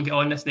how Scotland get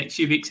on this next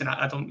few weeks, and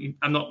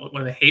I'm not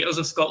one of the haters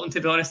of Scotland,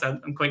 to be honest.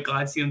 I'm quite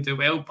glad to see them do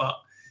well, but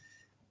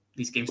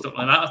these games don't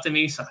really matter to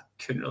me, so I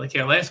couldn't really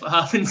care less what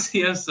happens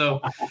here.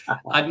 So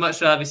I'd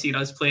much rather be seeing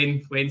us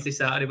playing Wednesday,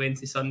 Saturday,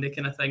 Wednesday, Sunday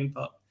kind of thing.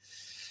 But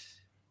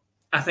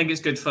I think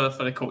it's good for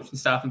the coaching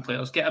staff and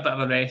players. Get a bit of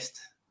a rest,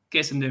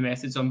 get some new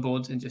methods on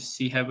board, and just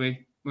see how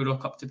we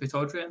rock up to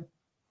Pittodrie. Do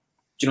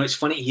you know, it's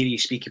funny to hear you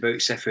speak about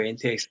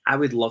Cifuentes. I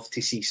would love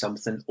to see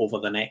something over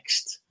the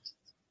next...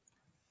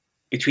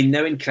 Between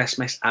now and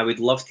Christmas, I would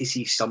love to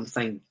see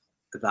something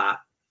that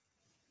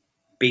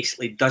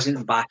basically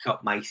doesn't back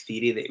up my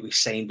theory that it was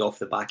signed off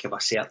the back of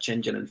a search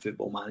engine in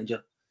Football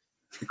Manager.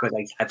 Because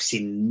I've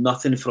seen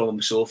nothing from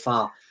him so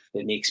far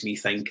that makes me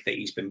think that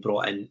he's been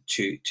brought in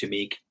to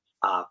make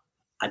a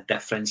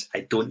difference.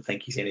 I don't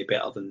think he's any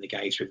better than the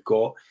guys we've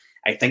got.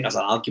 I think there's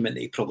an argument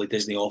that he probably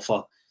doesn't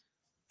offer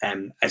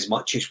as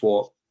much as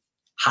what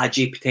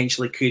Hadji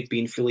potentially could,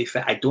 being fully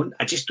fit.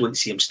 I just don't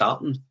see him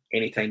starting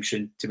anytime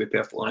soon, to be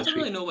perfectly honest. I don't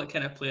really know what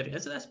kind of player he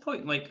is at this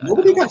point. Like,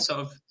 Nobody I know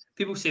sort of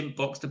people say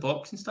box to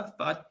box and stuff,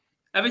 but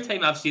every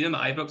time I've seen him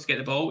at Ibrox get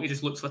the ball, he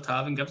just looks for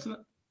Tav and gives him it.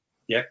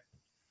 Yeah.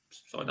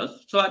 So it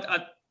does. So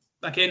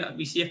again,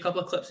 we see a couple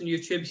of clips on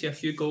YouTube, we see a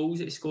few goals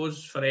that he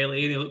scores for LA,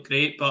 and they look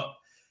great, but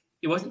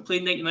he wasn't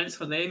playing 90 minutes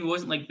for them. He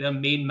wasn't like their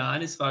main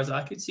man as far as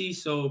I could see.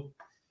 So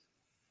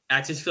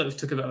I just feel like we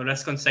took a bit of a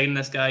risk on signing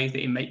this guy,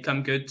 that he might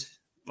come good.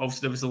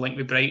 Obviously, there was a link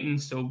with Brighton,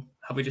 so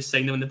have we just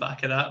signed him on the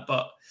back of that?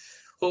 But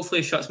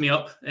hopefully it shuts me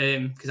up,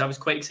 because I was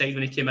quite excited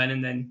when he came in,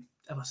 and then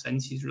ever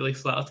since he's really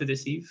flattered to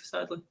deceive,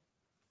 sadly.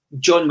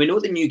 John, we know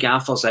the new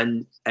gaffer's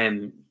in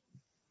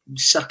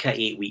circa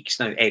 8 weeks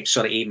now.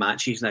 8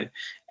 matches now.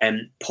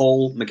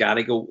 Paul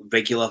McGarrigle,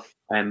 regular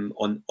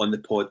on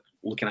the pod,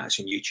 looking at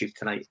us on YouTube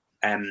tonight.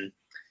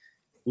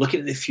 Looking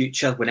at the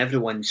future when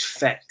everyone's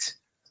fit,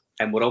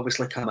 and we're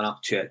obviously coming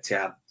up to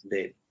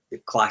the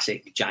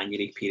classic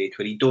January period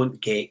where you don't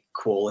get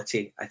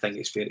quality. I think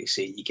it's fair to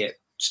say you get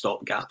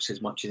stop gaps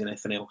as much as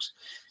anything else.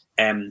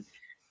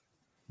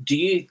 Do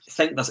you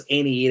think there's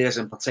any areas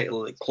in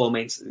particular that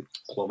Clement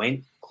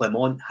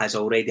has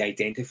already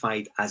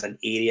identified as an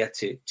area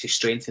to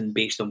strengthen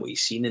based on what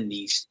he's seen in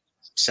these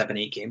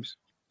 7-8 games?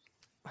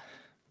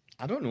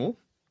 I don't know.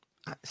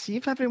 See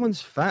if everyone's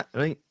fit,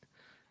 right?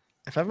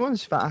 If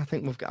everyone's fit, I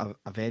think we've got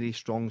a very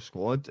strong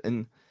squad.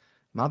 And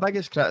my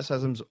biggest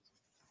criticisms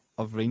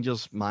of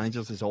Rangers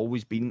managers has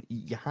always been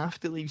you have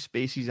to leave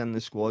spaces in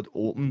the squad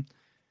open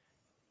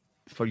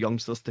for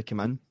youngsters to come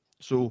in.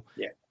 So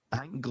I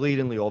think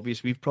glaringly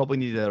obvious, we've probably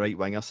needed a right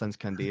winger since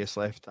Candeas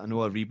left. I know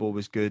Aribo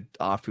was good,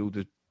 Arfield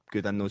was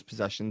good in those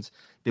positions.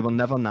 They were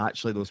never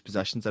naturally those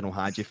positions. I know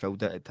Hadji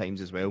filled it at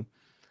times as well.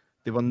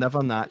 They were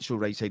never natural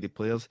right-sided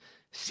players.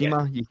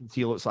 Seema, you can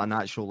see, looks like a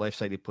natural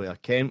left-sided player.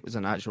 Kent was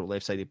a natural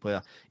left-sided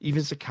player.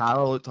 Even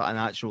Sakara looked like a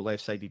natural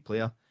left-sided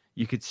player.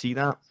 You could see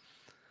that.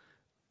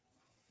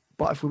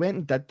 But if we went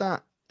and did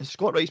that,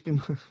 Scott Wright's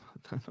been...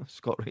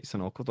 Scott Wright's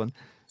an awkward one.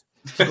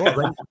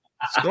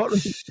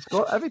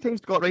 Every time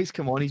Scott Wright's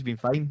come on, he's been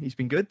fine. He's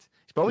been good.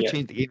 He's probably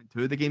changed the game in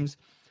 2 of the games.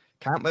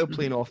 Cantwell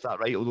playing off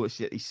that right, although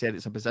he said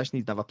it's a position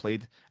he's never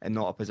played and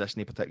not a position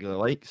he particularly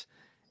likes.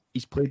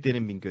 He's played there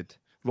and been good.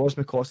 Ross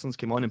McCausland's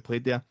came on and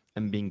played there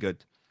and been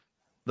good.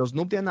 There's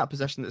nobody in that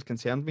position that's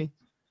concerned me.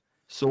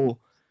 So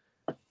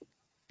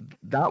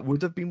that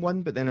would have been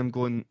one, but then I'm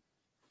going,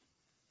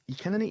 you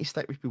kind of need to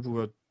stick with people who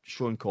are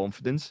showing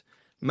confidence.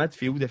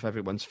 Midfield, if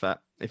everyone's fit.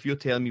 If you're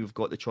telling me we've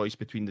got the choice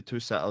between the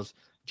 2 sitters,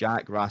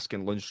 Jack,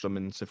 Raskin, Lundstrom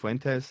and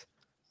Cifuentes,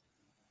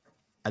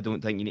 I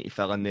don't think you need to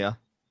fill in there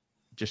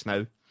just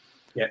now.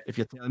 Yeah. If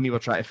you're telling me we're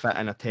trying to fit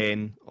in a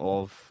 10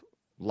 of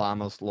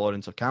Lammers,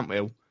 Lawrence or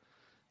Cantwell,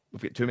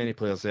 we've got too many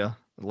players there.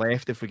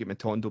 Left, if we get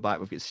Matondo back,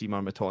 we've got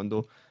Seymour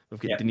Matondo. We've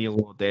got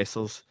Danilo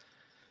Dessers,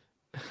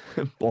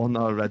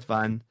 Bonner,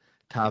 Ridvan,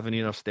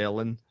 Tavernier or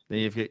Sterling. Then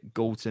you've got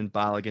Goldson,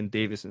 Balogun,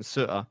 Davis and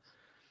Suter.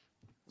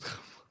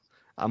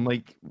 I'm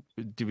like,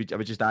 are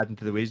we just adding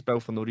to the wage bill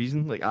for no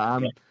reason? Like I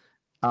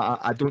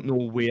don't know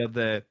where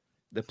the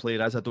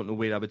player is. I don't know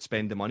where I would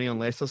spend the money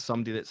unless there's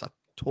somebody that's a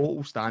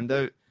total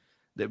standout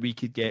that we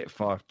could get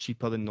for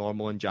cheaper than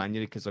normal in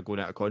January because they're going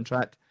out of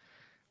contract.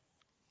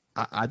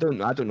 I don't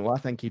know. I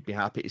think he'd be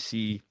happy to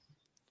see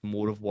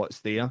more of what's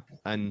there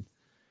and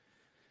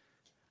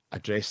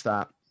address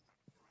that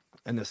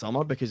in the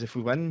summer, because if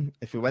we win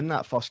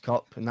that first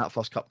cup, and that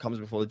first cup comes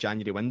before the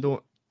January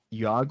window,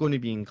 you are going to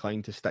be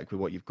inclined to stick with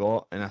what you've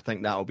got, and I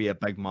think that'll be a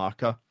big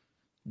marker.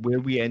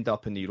 Where we end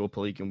up in the Europa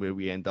League and where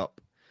we end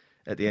up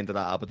at the end of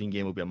that Aberdeen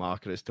game will be a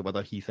marker as to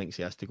whether he thinks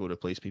he has to go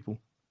replace people.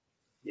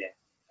 Yeah,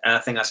 and I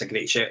think that's a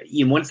great shout.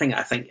 Ian, one thing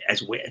I think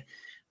is,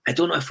 I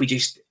don't know if we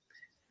just,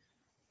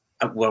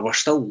 we're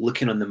still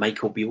looking on the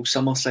Michael Beale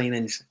summer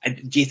signings.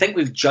 Do you think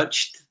we've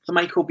judged the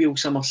Michael Beale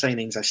summer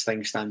signings as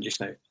things stand just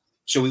now?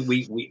 So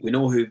we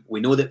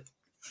know that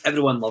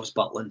everyone loves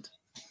Butland.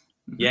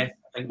 Mm-hmm. Yeah,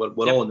 I think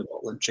we're all on the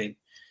Butland train.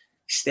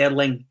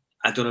 Sterling,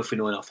 I don't know if we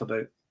know enough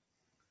about.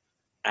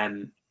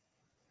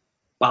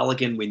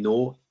 Balogun, we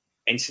know.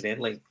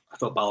 Incidentally, I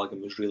thought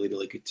Balogun was really,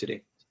 really good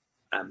today.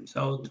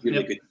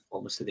 Really good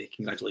performance today.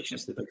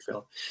 Congratulations to the big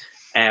fella.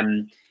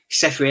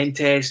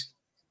 Cifuentes,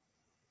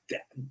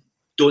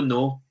 don't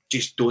know.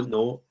 Just don't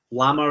know.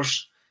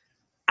 Lammers,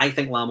 I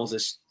think Lammers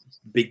is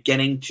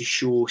beginning to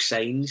show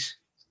signs.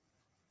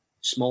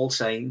 Small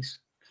signs.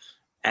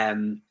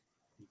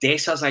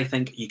 Dessers, I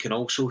think you can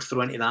also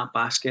throw into that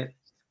basket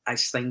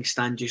as things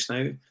stand just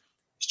now.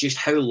 It's just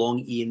how long,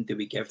 Ian, do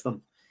we give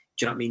them?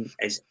 Do you know what I mean?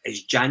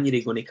 Is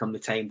January going to come the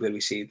time where we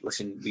say,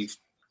 listen, we've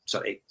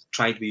sort of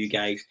tried with you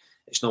guys,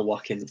 it's not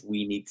working,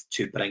 we need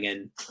to bring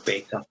in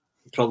better.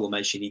 The problem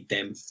is you need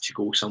them to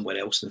go somewhere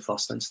else in the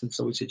first instance,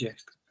 I would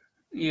suggest.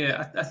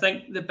 Yeah, I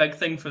think the big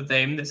thing for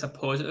them that's a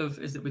positive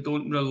is that we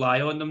don't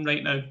rely on them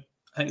right now.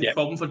 I think the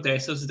problem for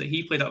Dessers is that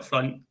he played up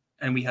front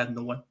and we had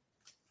no one.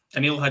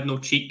 Danilo had no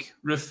cheek.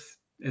 Roof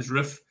is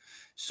Roof.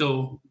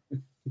 So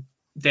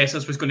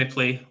Dessers was going to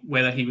play,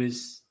 whether he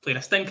was playing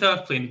a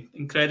stinker, playing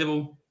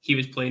incredible, he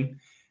was playing.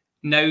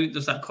 Now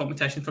there's that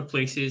competition for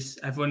places.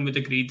 Everyone would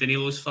agree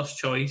Danilo's first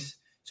choice.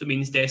 So it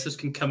means Dessers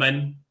can come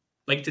in,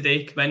 like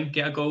today, come in,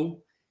 get a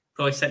goal,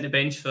 probably sit on the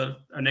bench for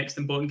our next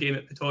important game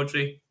at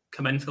Pittodrie,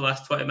 come in for the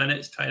last 20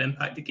 minutes, try and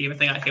impact the game. I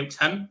think that helps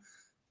him.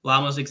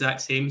 Lammer's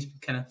exact same. He's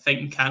kind of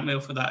fighting Cantwell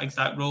for that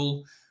exact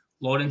role.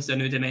 Lawrence is a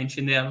new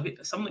dimension there.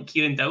 Someone like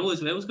Kieran Dowell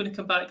as well is going to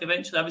come back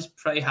eventually. I was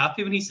pretty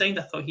happy when he signed.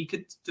 I thought he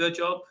could do a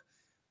job.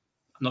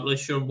 I'm not really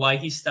sure why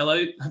he's still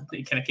out.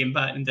 He kind of came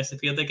back and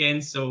disappeared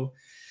again. So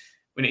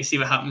we need to see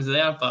what happens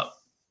there. But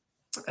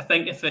I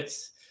think if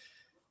it's...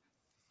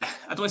 I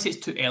don't want to say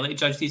it's too early to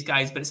judge these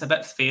guys, but it's a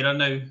bit fairer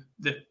now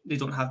that they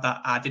don't have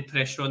that added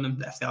pressure on them.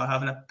 That if they are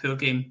having a poor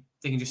game,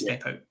 they can just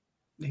step out.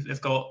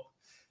 They've got...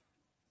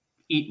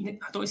 I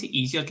don't want to say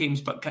easier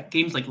games, but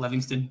games like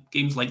Livingston,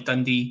 games like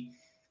Dundee,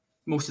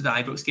 most of the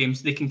Ibrox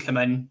games, they can come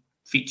in,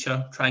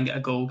 feature, try and get a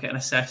goal, get an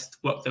assist,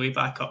 work their way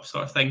back up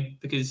sort of thing.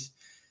 Because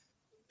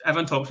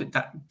everyone talks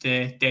about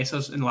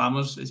Dessers and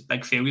Lammers as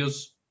big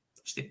failures,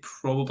 which they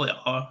probably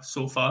are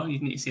so far. You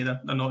need to say they're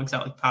not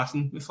exactly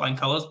passing with flying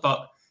colours,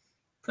 but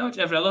pretty much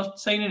every other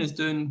signing is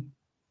doing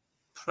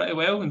pretty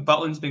well. And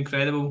Butland's been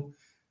incredible.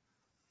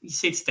 You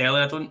said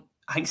Sterling.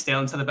 I think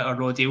Sterling's had a bit of a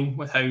raw deal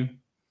with how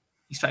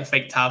he's trying to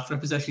fight Tav for a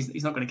position.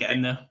 He's not going to get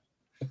in there.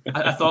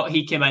 I thought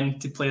he came in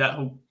to play that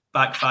whole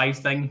back five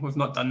thing. We've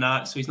not done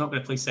that, so he's not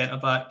going to play centre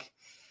back.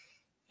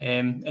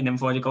 And then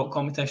we've already got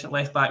competition at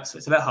left back, so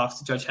it's a bit hard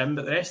to judge him.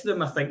 But the rest of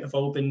them, I think, have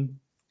all been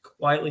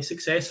quietly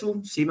successful.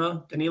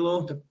 Sima,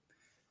 Danilo, the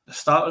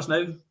starters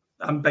now.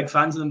 I'm big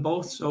fans of them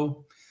both.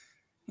 So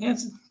yeah,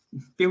 it's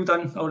Beale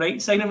done all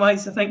right signing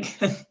wise, I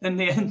think, in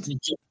the end. Do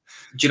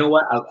you know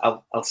what?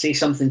 I'll say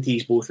something to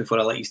you both before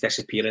I let you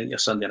disappear into your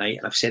Sunday night.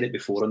 And I've said it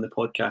before on the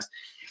podcast.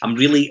 I'm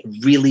really,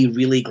 really,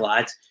 really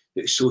glad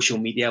that social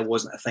media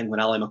wasn't a thing when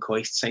Ali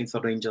McCoist signed for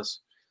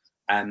Rangers,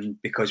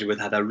 because we would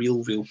have had a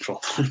real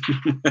problem.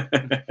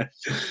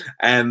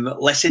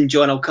 Listen,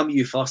 John, I'll come to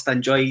you first.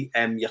 Enjoy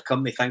your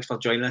company. Thanks for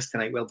joining us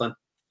tonight. Well done.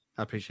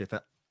 I appreciate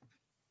it.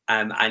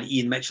 And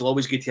Ian Mitchell,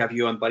 always good to have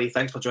you on, buddy.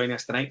 Thanks for joining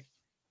us tonight.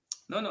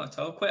 No, not at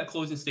all. Quite a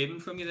closing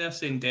statement from you there,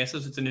 saying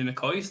Dessers is the new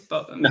McCoist,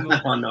 but I No. mean,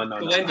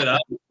 we'll end with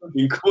that.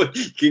 You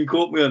can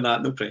quote me on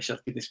that, no pressure.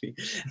 Goodness me.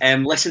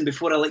 Listen,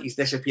 before I let you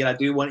disappear, I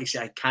do want to say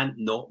I can't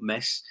not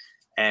miss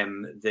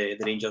the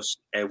Rangers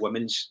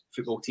women's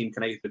football team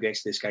tonight, who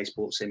progressed to the Sky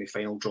Sports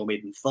semi-final, draw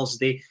made on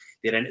Thursday.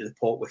 They're into the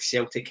pot with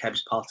Celtic,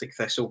 Hibs, Partick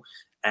Thistle.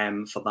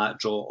 For that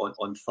draw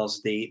on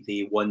Thursday,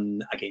 they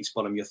won against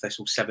Bournemouth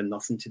Thistle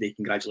 7-0 today.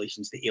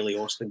 Congratulations to Ailey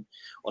Austin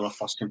on her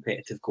first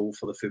competitive goal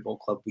for the football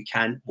club. We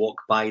can't walk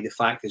by the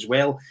fact as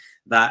well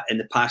that in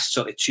the past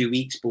sort of 2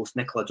 weeks, both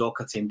Nicola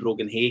Docherty and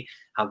Brogan Hay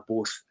have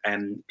both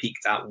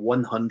peaked at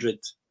 100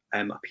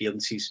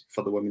 appearances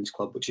for the women's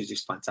club, which is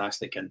just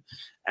fantastic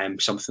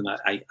and something that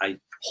I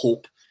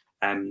hope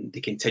they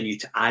continue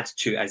to add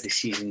to as the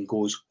season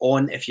goes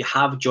on. If you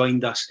have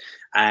joined us,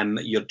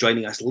 you're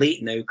joining us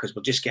late now because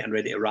we're just getting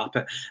ready to wrap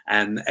it.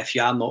 If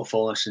you are not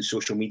following us on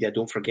social media,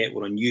 don't forget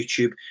we're on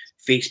YouTube,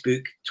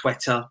 Facebook,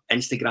 Twitter,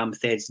 Instagram,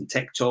 Threads and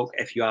TikTok.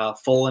 If you are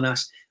following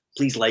us,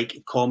 please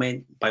like,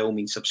 comment, by all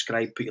means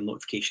subscribe, put your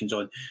notifications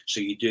on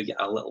so you do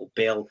get a little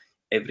bell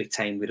every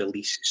time we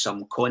release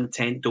some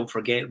content. Don't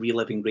forget,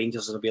 Reliving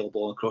Rangers is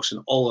available across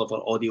on all of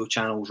our audio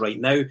channels right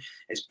now.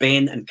 It's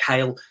Ben and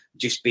Kyle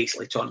just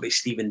basically talking about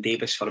Stephen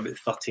Davis for about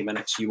 30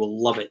 minutes. You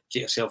will love it.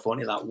 Get yourself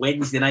onto that.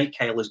 Wednesday night,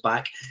 Kyle is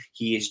back.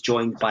 He is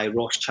joined by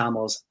Ross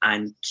Chalmers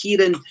and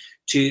Kieran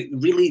to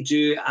really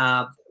do,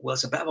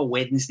 it's a bit of a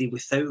Wednesday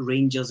without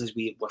Rangers as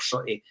we're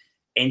sort of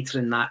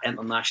entering that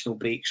international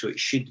break. So it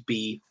should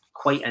be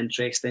quite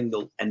interesting.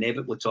 They'll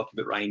inevitably talk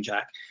about Ryan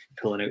Jack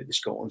pulling out the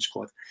Scotland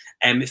squad.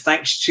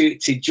 Thanks to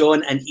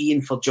John and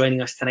Ian for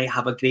joining us tonight.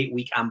 Have a great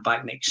week. I'm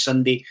back next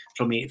Sunday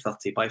from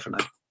 8:30. Bye for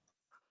now.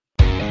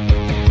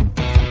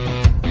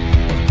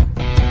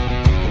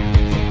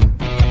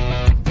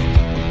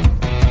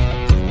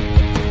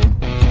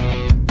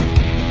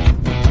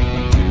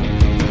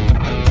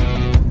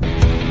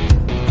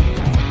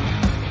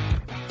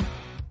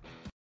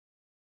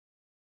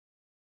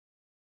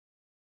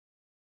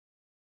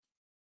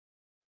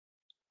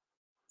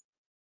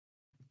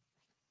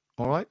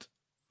 All right.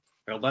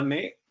 Well done,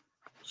 mate.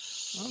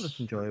 That was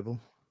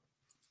enjoyable.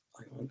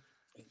 Hang on.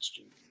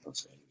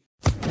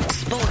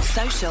 Sports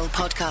Social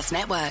Podcast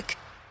Network.